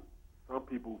people, some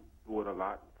people do it a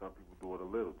lot and some people do it a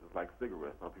little, just like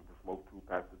cigarettes. Some people smoke 2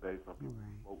 packs a day, some people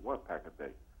smoke 1 pack a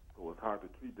day. So it's hard to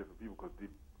treat different people because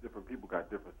different people got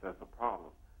different sets of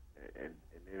problems. And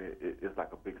then it's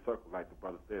like a big circle, like the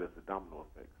brother said, it's a domino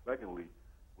effect. Secondly,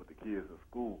 with the kids in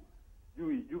school,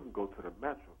 you can go to the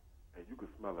metro and you can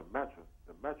smell a metro.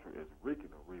 The metro is reeking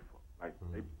of reefer. Like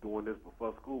they doing this before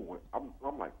school.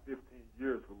 I'm like 15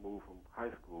 years removed from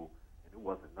high school, and it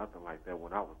wasn't nothing like that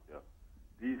when I was there.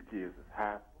 These kids is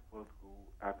half before school,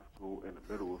 after school, in the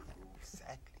middle of school.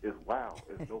 Exactly. It's wild.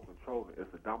 It's no controlling.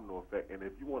 It's a domino effect. And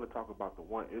if you want to talk about the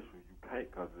one issue, you can't,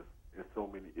 because there's so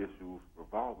many issues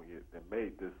revolving it that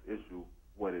made this issue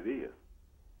what it is.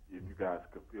 If you guys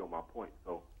could feel my point.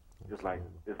 So it's like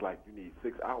you need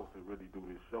 6 hours to really do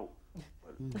this show.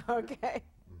 But Okay.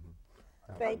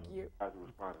 Thank you. I have to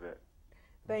respond to that.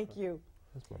 Thank you.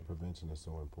 That's why prevention is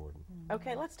so important.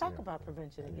 Okay, let's talk about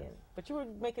prevention again. But you were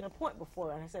making a point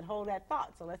before, and I said hold that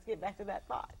thought, so let's get back to that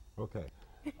thought. Okay.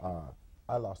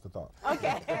 I lost the thought.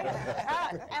 Okay.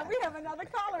 And we have another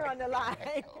caller on the line.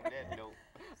 On that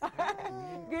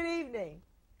note. Good evening.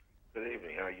 Good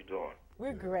evening. How you doing?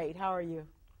 We're great. How are you?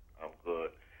 I'm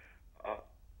good.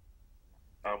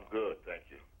 I'm good, thank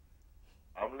you.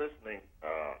 I'm listening,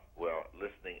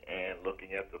 listening and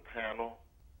looking at the panel,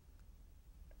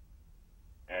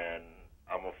 and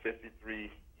I'm a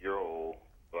 53-year-old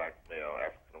black male,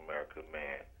 African-American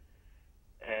man,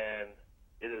 and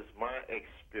it is my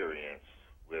experience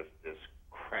with this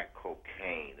crack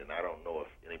cocaine, and I don't know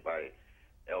if anybody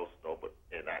else know, but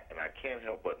and I can't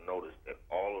help but notice that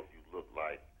all of you look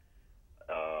like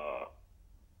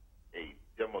a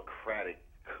Democratic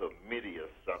committee or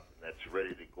something that's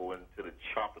ready to go into the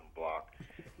chopping block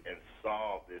and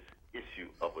solve this issue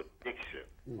of addiction.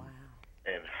 Wow.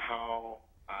 And how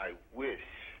I wish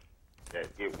that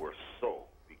it were so,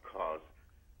 because,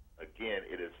 again,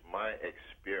 it is my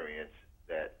experience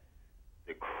that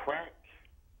the crack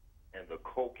and the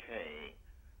cocaine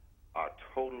are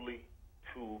totally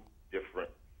 2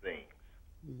 different things.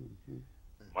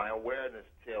 My awareness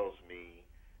tells me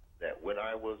that when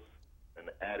I was an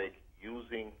addict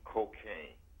using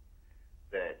cocaine,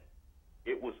 that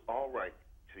it was all right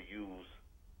to use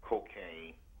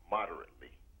cocaine moderately.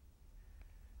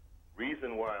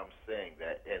 Reason why I'm saying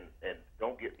that, and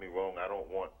don't get me wrong, I don't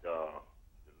want the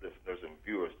listeners and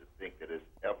viewers to think that it's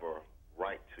ever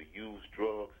right to use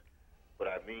drugs, but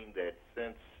I mean that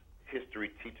since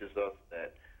history teaches us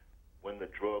that when the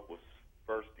drug was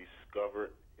first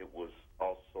discovered, it was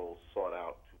also sought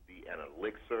out to be an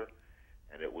elixir,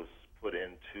 and it was put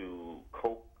into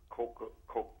Coca-Cola.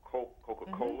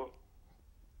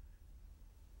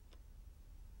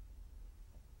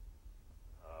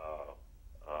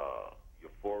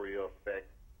 Euphoria effect.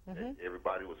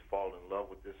 Everybody was falling in love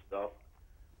with this stuff.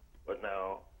 But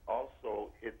now,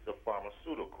 also, it's a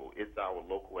pharmaceutical. It's our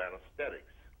local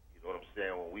anesthetics. You know what I'm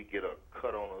saying? When we get a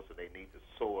cut on us and they need to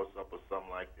sew us up or something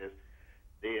like this,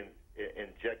 they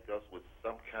inject us with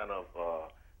some kind of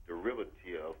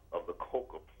derivative of the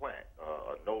coca plant,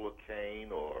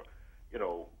 Novocaine or,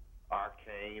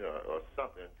 Arcane or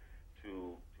something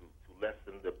to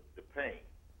lessen the pain.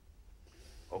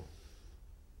 Oh.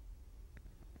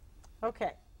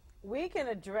 Okay. We can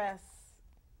address...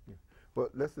 Well,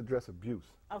 let's address abuse.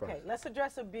 Okay, first. let's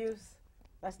address abuse.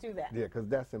 Let's do that. Yeah, because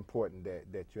that's important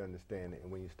that you understand it.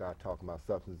 And when you start talking about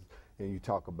substances and you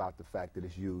talk about the fact that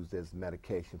it's used as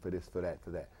medication for this, for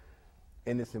that.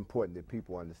 And it's important that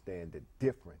people understand the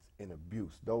difference in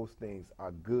abuse. Those things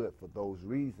are good for those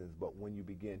reasons, but when you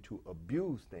begin to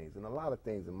abuse things, and a lot of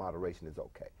things in moderation is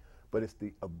okay, but it's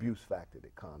the abuse factor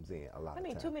that comes in a lot of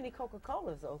times. Too many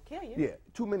Coca-Colas will kill you. Yeah,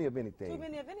 too many of anything. Too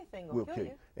many of anything will kill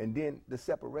you. And then the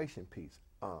separation piece.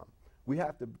 we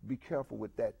have to be careful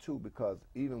with that too, because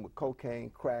even with cocaine,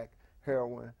 crack,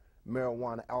 heroin,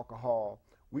 marijuana, alcohol,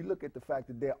 we look at the fact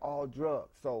that they're all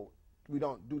drugs. So we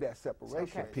don't do that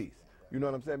separation piece. You know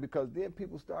what I'm saying? Because then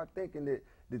people start thinking that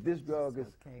this drug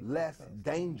is less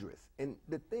dangerous. And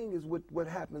the thing is, what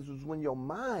happens is when your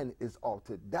mind is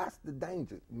altered, that's the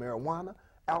danger. Marijuana,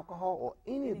 alcohol, or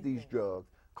any of these drugs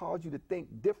cause you to think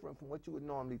different from what you would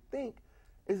normally think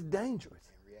is dangerous.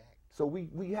 So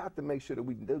we have to make sure that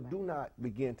we do not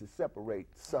begin to separate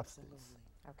substance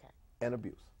and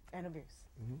abuse. And abuse.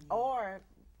 Or,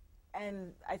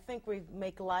 and I think we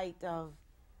make light of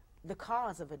the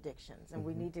cause of addictions, and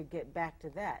we need to get back to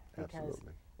that, because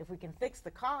if we can fix the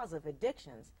cause of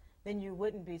addictions, then you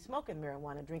wouldn't be smoking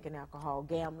marijuana, drinking alcohol,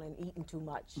 gambling, eating too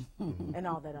much, and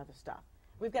all that other stuff.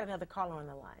 We've got another caller on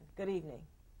the line. Good evening.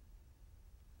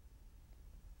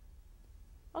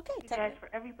 Okay, you guys, for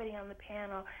everybody on the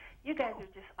panel, you guys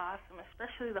are just awesome,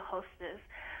 especially the hostess.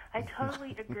 I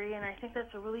totally agree, and I think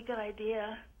that's a really good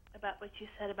idea about what you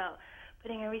said about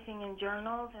putting everything in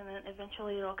journals, and then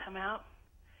eventually it'll come out.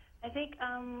 I think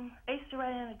I used to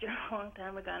write in a journal a long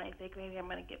time ago, and I think maybe I'm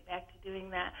going to get back to doing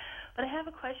that. But I have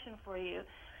a question for you.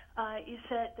 You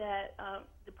said that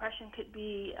depression could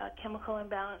be a chemical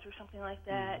imbalance or something like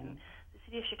that, and the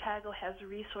city of Chicago has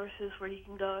resources where you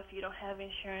can go if you don't have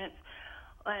insurance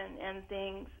and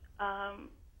things.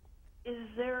 Is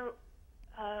there,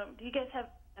 do you guys have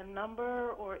a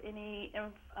number or any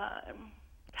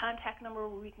contact number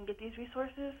where we can get these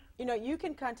resources? You know, you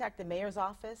can contact the mayor's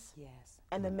office. Yes.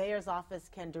 And the mayor's office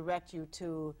can direct you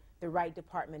to the right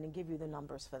department and give you the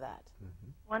numbers for that.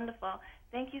 Wonderful.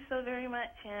 Thank you so very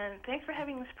much, and thanks for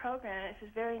having this program. This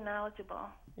is very knowledgeable.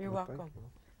 You're welcome.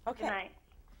 Okay. Good night.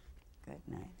 Good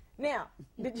night. Now,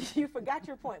 you forgot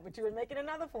your point, but you were making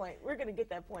another point. We're going to get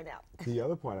that point out. The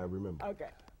other point I remember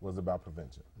was about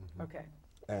prevention. Okay.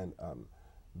 And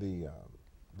the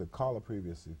caller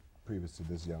previous to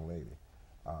this young lady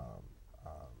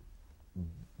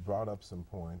brought up some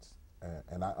points,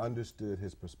 and I understood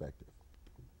his perspective.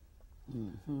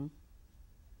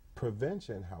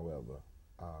 Prevention, however,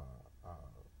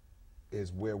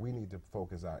 is where we need to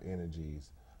focus our energies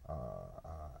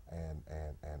and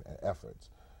efforts,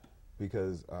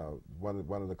 because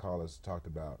one of the callers talked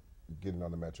about getting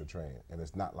on the Metro train, and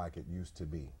it's not like it used to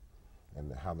be,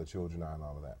 and how the children are and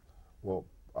all of that. Well,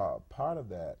 part of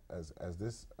that, as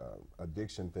this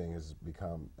addiction thing has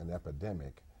become an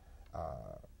epidemic,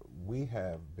 we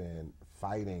have been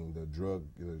fighting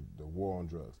the war on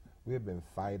drugs. We have been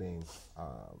fighting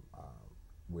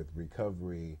with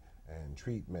recovery and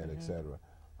treatment, etc.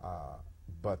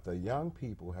 But the young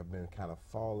people have been kind of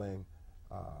falling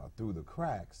through the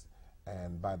cracks,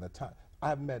 and by the time I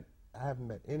haven't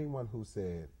met anyone who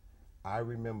said, "I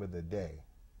remember the day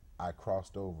I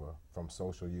crossed over from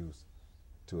social use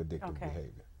to addictive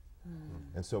behavior."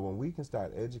 And so when we can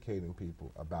start educating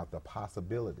people about the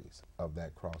possibilities of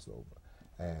that crossover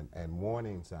and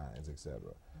warning signs,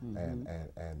 etc., and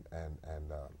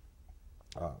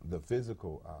the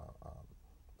physical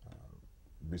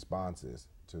responses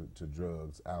to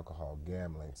drugs, alcohol,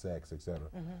 gambling, sex, etc.,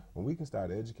 when we can start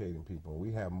educating people,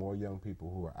 we have more young people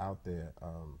who are out there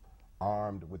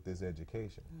armed with this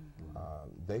education,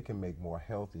 they can make more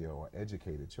healthier or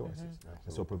educated choices.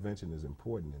 And so prevention is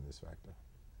important in this factor.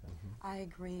 I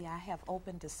agree. I have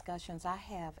open discussions. I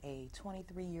have a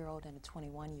 23-year-old and a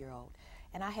 21-year-old,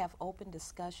 and I have open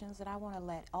discussions, and I want to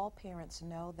let all parents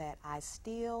know that I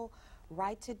still,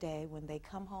 right today, when they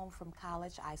come home from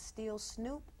college, I still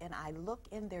snoop and I look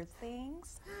in their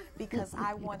things because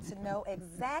I want to know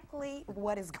exactly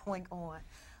what is going on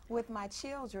with my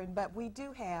children. But we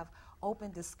do have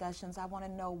open discussions. I want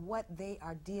to know what they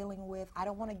are dealing with. I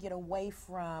don't want to get away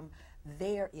from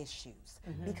their issues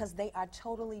because they are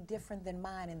totally different than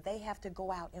mine, and they have to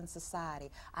go out in society.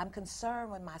 I'm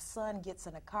concerned when my son gets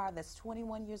in a car that's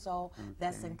 21 years old,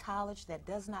 that's in college, that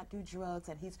does not do drugs,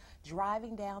 and he's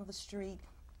driving down the street,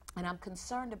 and I'm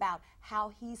concerned about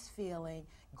how he's feeling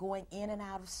going in and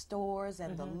out of stores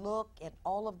and the look and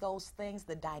all of those things,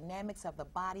 the dynamics of the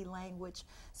body language.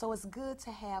 So it's good to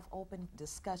have open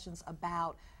discussions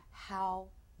about how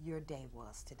your day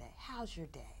was today. How's your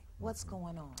day? What's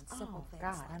going on? Simple things.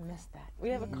 God, I missed that. We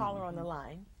have a caller on the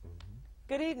line.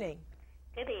 Good evening.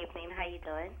 Good evening. How you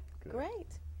doing? Good.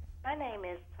 Great. My name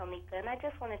is Tonika, and I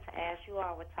just wanted to ask, you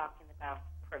all were talking about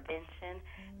prevention,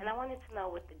 and I wanted to know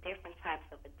with the different types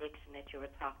of addiction that you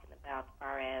were talking about, as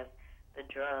far as the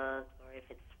drugs, or if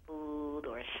it's food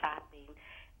or shopping,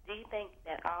 do you think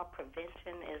that all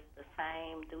prevention is the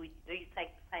same? Do you take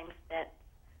the same steps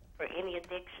for any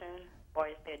addiction,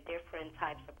 or is there different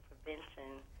types of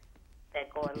prevention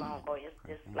that go along, or is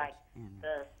this like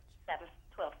the 7th,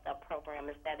 12-step program?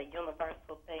 Is that a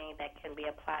universal thing that can be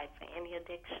applied to any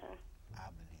addiction?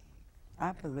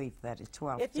 I believe that it's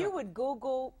 12 If you would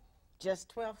Google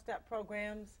just 12-step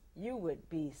programs, you would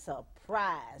be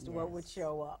surprised what would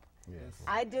show up. Yes.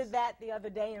 I did that the other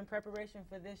day in preparation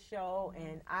for this show,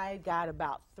 and I got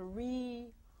about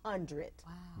 300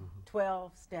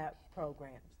 12-step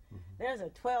programs. There's a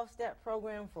 12-step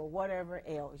program for whatever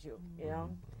ails you, you know?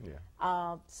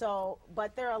 Yeah.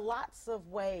 But there are lots of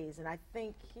ways, and I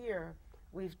think here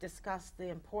we've discussed the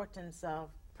importance of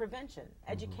prevention,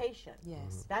 education.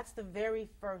 Yes. That's the very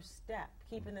first step,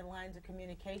 keeping the lines of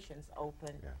communications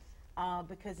open. Yes.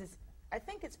 Because I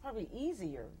think it's probably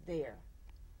easier there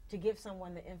to give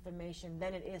someone the information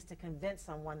than it is to convince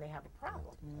someone they have a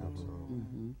problem.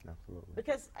 Absolutely. Absolutely.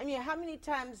 Because, I mean, how many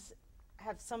times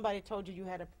have somebody told you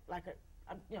had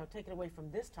you know, take it away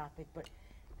from this topic, but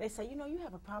they say, you know, you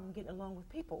have a problem getting along with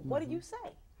people. What do you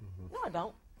say? No, I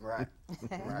don't. Right.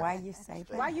 Why you say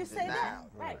that? Why you say that? Denial.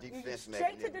 Right. Defense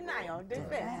Straight to mechanism. denial,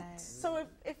 defense. So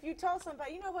if you told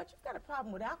somebody, you know what, you've got a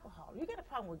problem with alcohol, you got a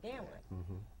problem with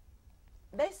gambling,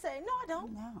 they say, no, I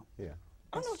don't. No. Yeah.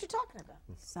 I don't know what you're talking about.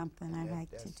 Something I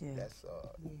like to do. That's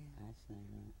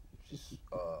just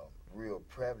real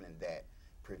prevalent that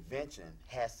prevention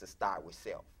has to start with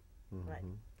self. Right.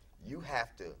 You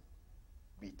have to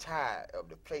be tired of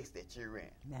the place that you're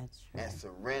in. That's right. And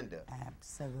surrender.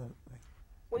 Absolutely.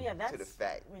 Well, yeah, that's to the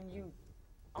fact when you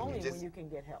only when you can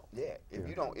get help. Yeah, if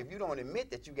you don't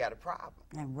admit that you got a problem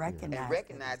And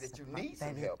recognize, that you need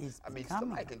some that help. it's I mean, becoming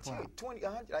somebody a can tell you, problem. 20,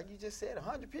 100, like you just said,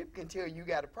 100 people can tell you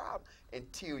got a problem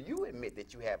until you admit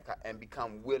that you have and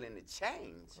become willing to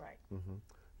change. Right.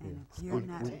 And if you're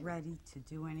not ready to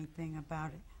do anything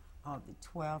about it, all the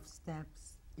 12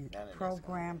 steps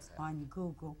programs on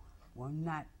Google will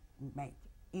not make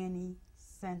any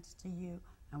sense to you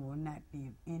and will not be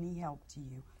of any help to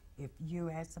you if you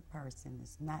as a person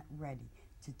is not ready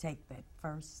to take that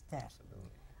first step.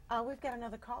 We've got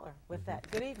another caller with that.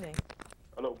 Good evening.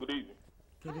 Hello, good evening.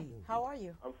 Good evening. How are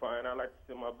you? I'm fine. I'd like to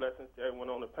send my blessings to everyone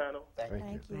on the panel. Thank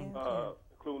you.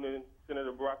 Including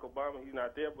Senator Barack Obama. He's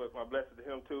not there, but my blessings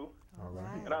to him, too. All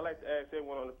right. And I'd like to ask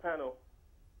everyone on the panel,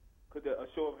 could a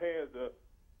show of hands of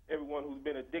everyone who's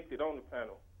been addicted on the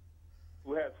panel,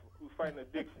 who's fighting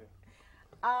addiction?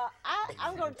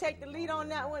 I'm going to take the lead on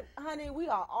that one. Honey, we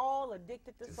are all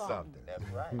addicted to something. That's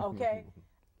right. Okay?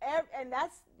 And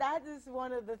that is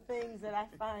one of the things that I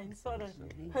find sort of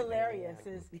hilarious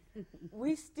is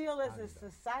we still as a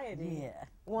society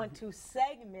want to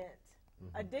segment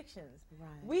addictions.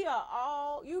 Right. We are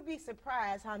all, you'd be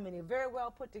surprised how many very well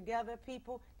put together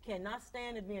people cannot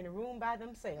stand to be in a room by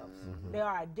themselves. They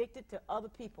are addicted to other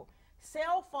people.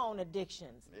 Cell phone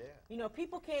addictions. Yeah. You know,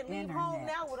 people can't leave home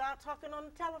now without talking on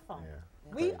the telephone.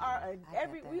 Yeah. We are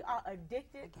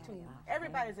addicted to,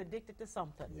 everybody's addicted to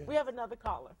something. Yeah. We have another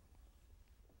caller.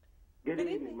 Good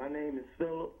evening. My name is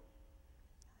Philip.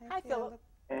 Hi, Philip.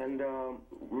 And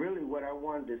really what I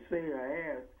wanted to say,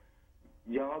 I asked,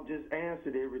 y'all just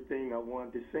answered everything I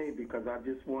wanted to say because I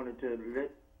just wanted to let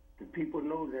the people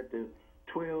know that the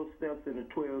 12 steps and the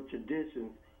 12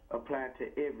 traditions apply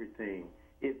to everything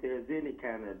if there's any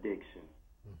kind of addiction.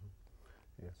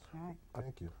 Yes. Right.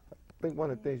 Thank you. I think one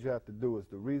of the things you have to do is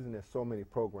the reason there's so many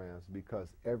programs because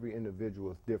every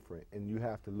individual is different and you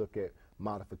have to look at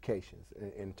modifications.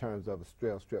 In terms of a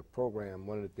 12-step program,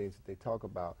 one of the things that they talk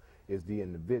about is the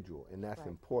individual, and that's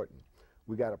important.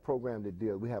 We got a program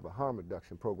that we have a harm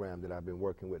reduction program that I've been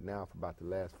working with now for about the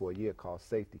last 4 years called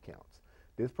Safety Counts.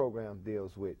 This program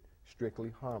deals with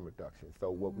strictly harm reduction. So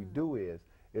what we do is,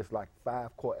 it's like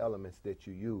 5 core elements that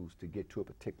you use to get to a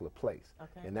particular place.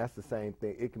 Okay. And that's the same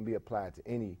thing. It can be applied to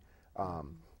any,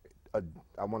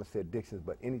 I want to say addictions,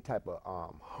 but any type of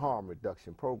harm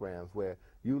reduction programs where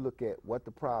you look at what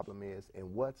the problem is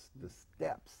and what's the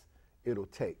steps it'll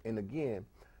take. And again,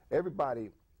 everybody,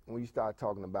 when you start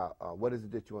talking about what is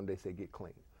it that you want, they say get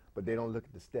clean. But they don't look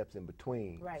at the steps in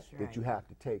between that you have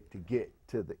to take to get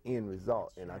to the end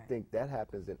result. And I think that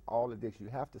happens in all addictions.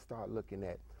 You have to start looking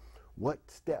at what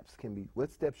steps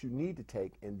you need to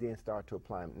take and then start to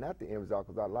apply them. Not the end result,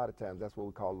 because a lot of times that's what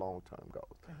we call long-term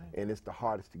goals. And it's the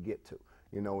hardest to get to.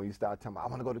 You know, when you start talking about, I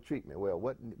want to go to treatment. Well,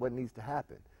 what needs to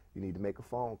happen? You need to make a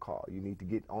phone call. You need to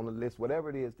get on the list, whatever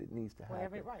it is that needs to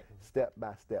happen. Step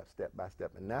by step, step by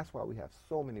step. And that's why we have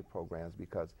so many programs,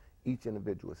 because each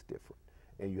individual is different.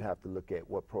 And you have to look at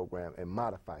what program and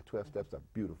modify. 12 steps are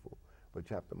beautiful, but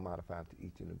you have to modify them to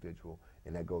each individual.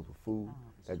 And that goes with food,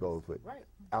 that goes with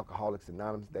Alcoholics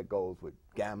Anonymous, that goes with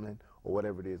gambling, or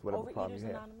whatever it is, whatever problem you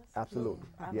have. Anonymous? Absolutely,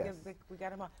 yes. We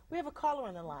got him on. We have a caller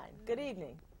on the line. Good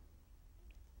evening.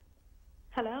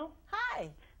 Hello? Hi.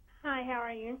 Hi, how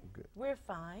are you? Good. We're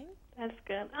fine. That's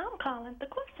good. I'm calling. The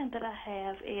question that I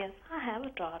have is, I have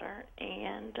a daughter,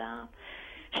 and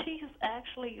she's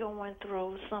actually going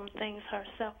through some things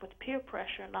herself with peer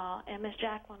pressure and all. And Ms.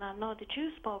 Jacqueline, I know that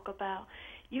you spoke about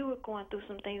you were going through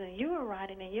some things, and you were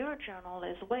writing in your journal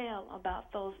as well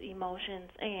about those emotions.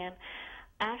 And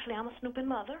actually, I'm a snooping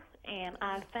mother, and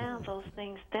I found those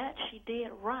things that she did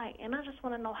right. And I just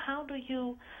want to know, how do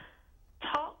you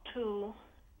talk to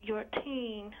your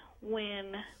teen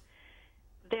when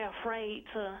they're afraid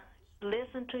to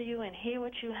listen to you and hear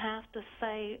what you have to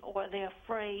say, or they're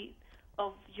afraid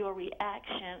of your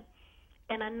reaction?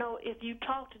 And I know if you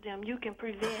talk to them, you can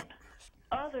prevent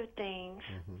other things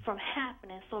from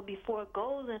happening. So before it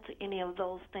goes into any of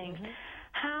those things,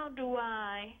 how do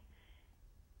I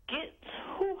get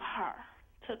to her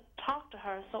to talk to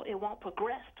her so it won't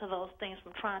progress to those things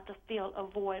from trying to fill a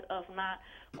void of not,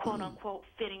 quote unquote,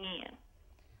 fitting in?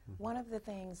 One of the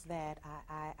things that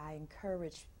I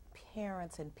encourage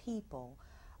parents and people,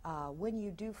 when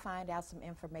you do find out some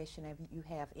information, if you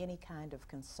have any kind of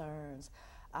concerns,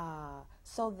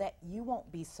 so that you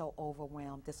won't be so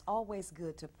overwhelmed, it's always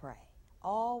good to pray.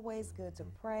 Always good to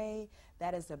pray.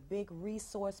 That is a big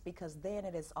resource, because then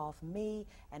it is off me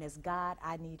and it's, God,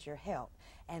 I need your help.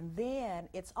 And then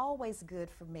it's always good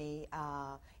for me,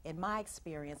 in my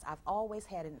experience, I've always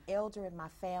had an elder in my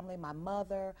family, my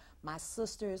mother, my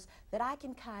sisters, that I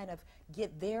can kind of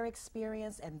get their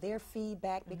experience and their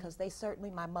feedback, because they certainly,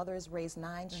 my mother has raised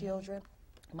 9 children.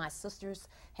 My sisters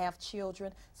have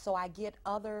children, so I get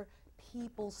other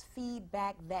people's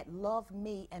feedback that love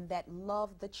me and that love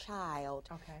the child,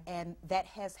 and that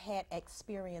has had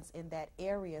experience in that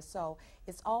area. So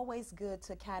it's always good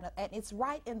to kind of, and it's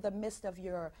right in the midst of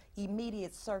your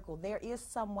immediate circle. There is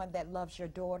someone that loves your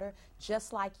daughter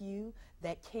just like you,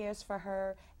 that cares for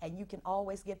her, and you can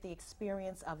always get the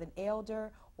experience of an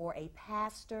elder or a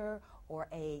pastor or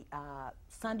a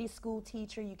Sunday school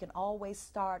teacher. You can always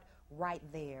start right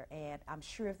there, and I'm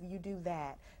sure if you do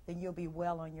that, then you'll be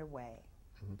well on your way.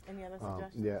 Any other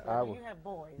suggestions? Yeah, You have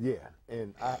boys. Yeah,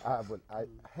 and I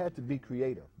had to be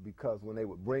creative, because when they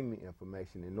would bring me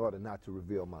information, in order not to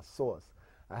reveal my source,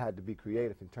 I had to be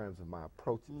creative in terms of my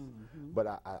approaches. But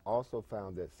I also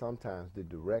found that sometimes the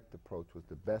direct approach was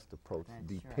the best approach,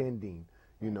 depending,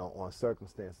 you know, on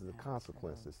circumstances and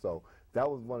consequences. So that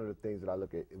was one of the things that I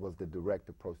look at. It was the direct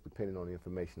approach, depending on the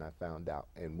information I found out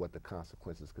and what the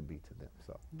consequences could be to them.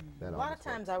 So that a lot of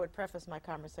times I would preface my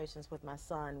conversations with my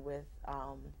son with,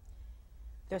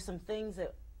 there's some things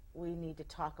that we need to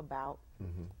talk about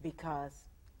because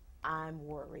I'm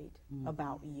worried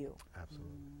about you.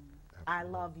 Absolutely. I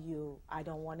love you. I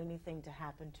don't want anything to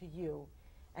happen to you.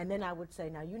 And then I would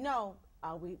say, now, you know,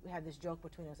 we had this joke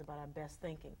between us about our best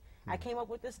thinking. I came up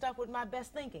with this stuff with my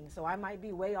best thinking, so I might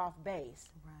be way off base.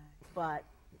 But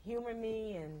humor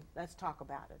me and let's talk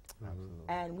about it.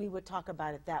 And we would talk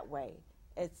about it that way.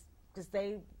 It's because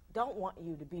they don't want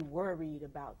you to be worried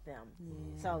about them.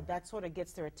 So that sort of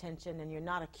gets their attention, and you're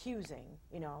not accusing,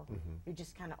 you know. You're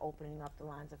just kind of opening up the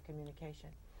lines of communication.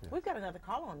 We've got another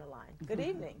caller on the line. Good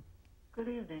evening. Good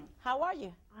evening. How are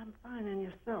you? I'm fine, and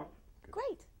yourself?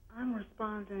 Great. I'm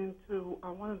responding to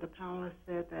one of the panelists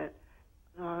said that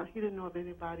he didn't know of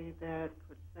anybody that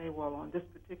could say, well, on this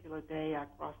particular day I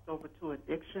crossed over to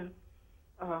addiction.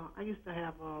 I used to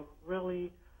have a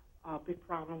really big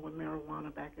problem with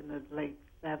marijuana back in the late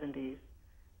 70s,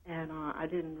 and I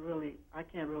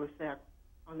can't really say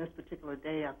on this particular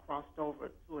day I crossed over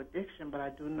to addiction, but I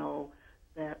do know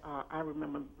that I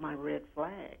remember my red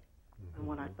flag. And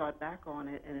when I thought back on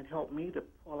it, and it helped me to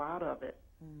pull out of it,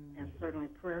 and certainly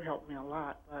prayer helped me a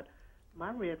lot, but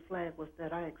my red flag was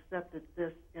that I accepted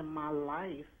this in my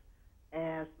life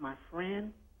as my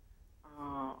friend,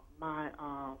 my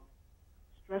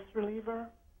stress reliever.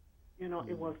 You know,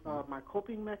 it was my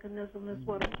coping mechanism is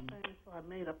what I'm saying. So I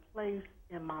made a place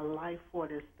in my life for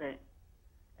this thing.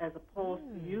 As opposed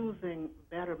to using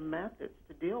better methods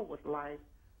to deal with life,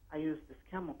 I used this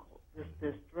chemical,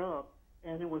 this drug.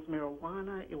 And it was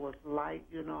marijuana. It was light,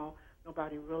 you know.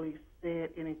 Nobody really said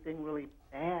anything really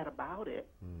bad about it.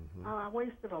 I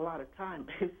wasted a lot of time,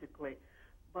 basically.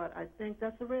 But I think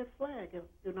that's a red flag. If,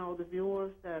 you know, the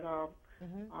viewers that are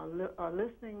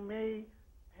listening may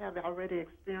have already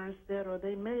experienced it, or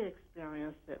they may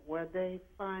experience it, where they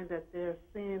find that they're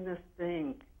seeing this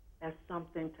thing as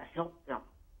something to help them,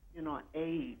 you know,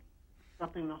 aid,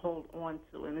 something to hold on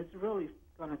to. And it's really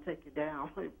going to take you down.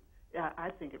 I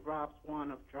think it robs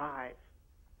one of drive.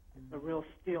 It's a real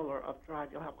stealer of drive.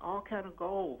 You'll have all kind of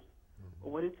goals, but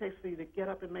what it takes for you to get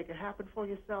up and make it happen for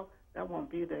yourself, that won't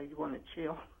be there. You want to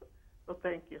chill. So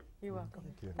thank you. You're welcome.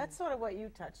 Thank you. That's sort of what you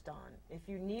touched on. If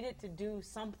you needed to do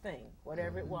something,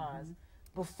 whatever it was,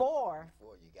 before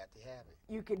you got to have it.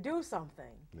 you could do something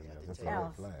That's a red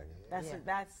else, flag. that's a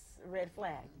red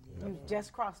flag. You've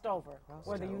just crossed over,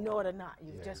 whether you know it or not.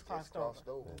 You've just crossed over.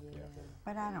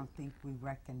 But I don't think we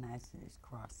recognize it as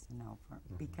crossing over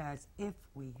because if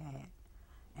we had,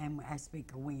 and I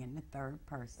speak of we in the third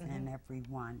person and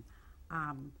everyone,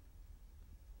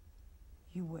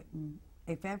 you wouldn't,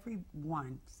 if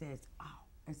everyone says, oh,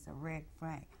 it's a red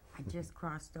flag, I just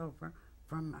crossed over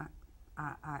from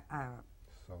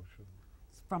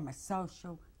a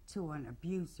social to an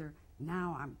abuser,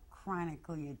 now I'm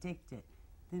chronically addicted,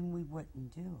 then we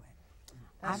wouldn't do it.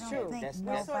 That's I don't true. think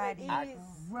nobody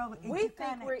really. We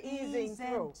think we're easing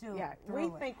through. Yeah, we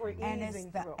think we're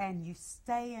easing through. And you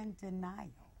stay in denial.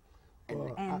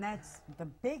 Well, and that's the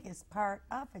biggest part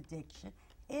of addiction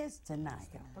is denial.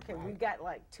 Okay, we've got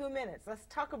like 2 minutes. Let's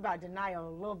talk about denial a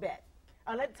little bit.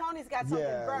 Tony's got something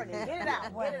burning. Get it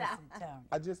out. Get it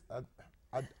out.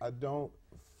 I don't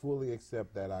fully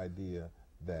accept that idea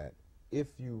that if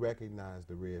you recognize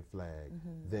the red flag,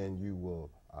 then you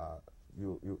will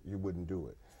you wouldn't do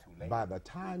it. By the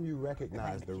time you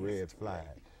recognize the red flag,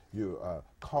 you're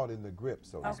caught in the grip,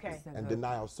 so to speak. And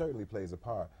denial certainly plays a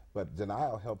part, but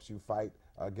denial helps you fight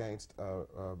against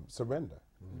surrender.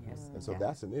 And so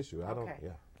that's an issue. I don't.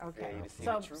 Okay.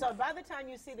 So by the time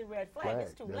you see the red flag,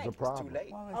 it's too late. There's a problem. It's too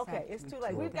late. Well, Okay, it's too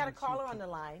late. We've got a caller on the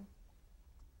line.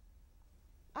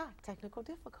 Technical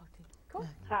difficulty. Cool.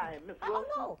 Hi, Ms.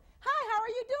 Wilson. Oh, no. Hi, how are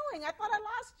you doing? I thought I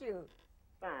lost you.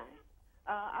 Fine.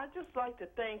 I'd just like to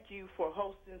thank you for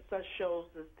hosting such shows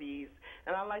as these.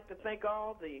 And I'd like to thank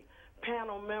all the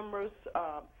panel members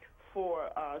for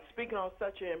speaking on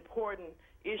such an important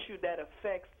issue that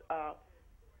affects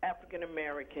African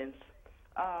Americans.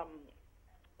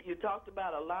 You talked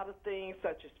about a lot of things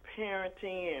such as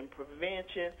parenting and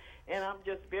prevention, and I'm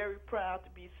just very proud to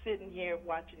be sitting here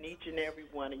watching each and every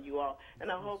one of you all.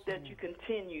 And I hope that you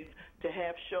continue to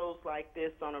have shows like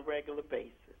this on a regular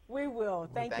basis. We will.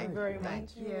 Thank you very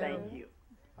much. Thank you.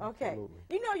 Okay. Absolutely.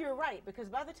 You know you're right, because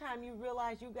by the time you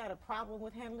realize you got a problem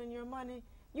with handling your money,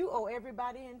 you owe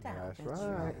everybody in town. That's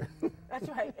right. That's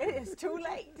right. It is too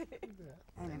late.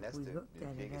 And that's if we the looked at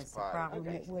it biggest as a part of problem,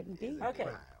 it. it wouldn't be. Okay.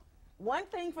 One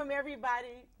thing from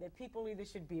everybody that people either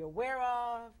should be aware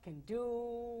of, can do,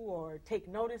 or take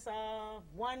notice of,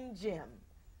 one gem.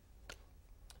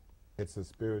 It's a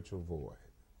spiritual void.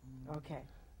 Okay.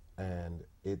 And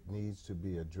it needs to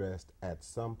be addressed at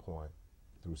some point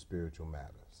through spiritual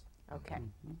matters. Okay.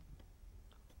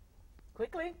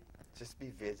 Quickly. Just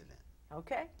be vigilant.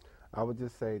 Okay. I would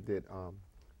just say that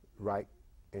write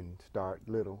and start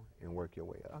little and work your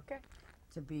way up. Okay.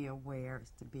 To be aware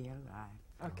is to be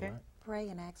alive. Okay. Pray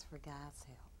and ask for God's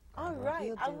help. All right.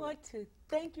 He'll I do want to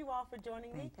thank you all for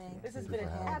joining me. This has been an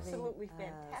absolutely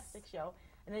fantastic show.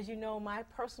 And as you know, my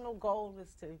personal goal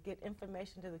is to get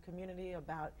information to the community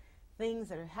about things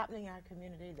that are happening in our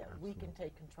community that we can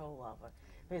take control over.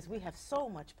 Because we have so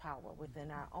much power within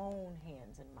our own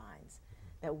hands and minds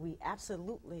that we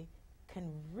absolutely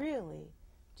can really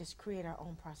just create our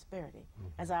own prosperity.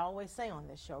 As I always say on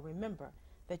this show, remember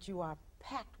that you are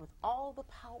packed with all the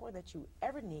power that you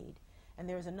ever need, and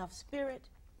there is enough spirit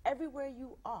everywhere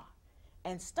you are.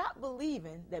 And stop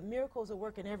believing that miracles are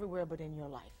working everywhere but in your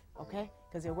life, okay?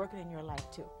 Because they're working in your life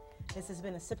too. This has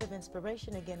been a Sip of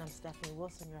Inspiration. Again, I'm Stephanie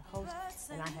Wilson, your host,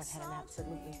 and I have had an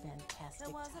absolutely fantastic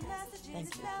time.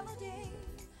 Thank you.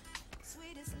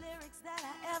 Sweetest lyrics that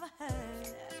I ever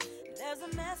heard. There's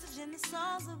a message in the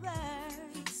songs of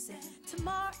birds.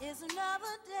 Tomorrow is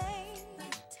another day.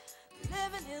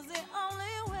 Living is the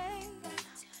only way.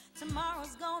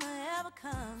 Tomorrow's gonna ever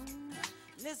come.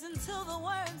 Listen to the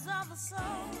words of the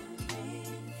song.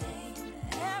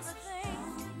 Everything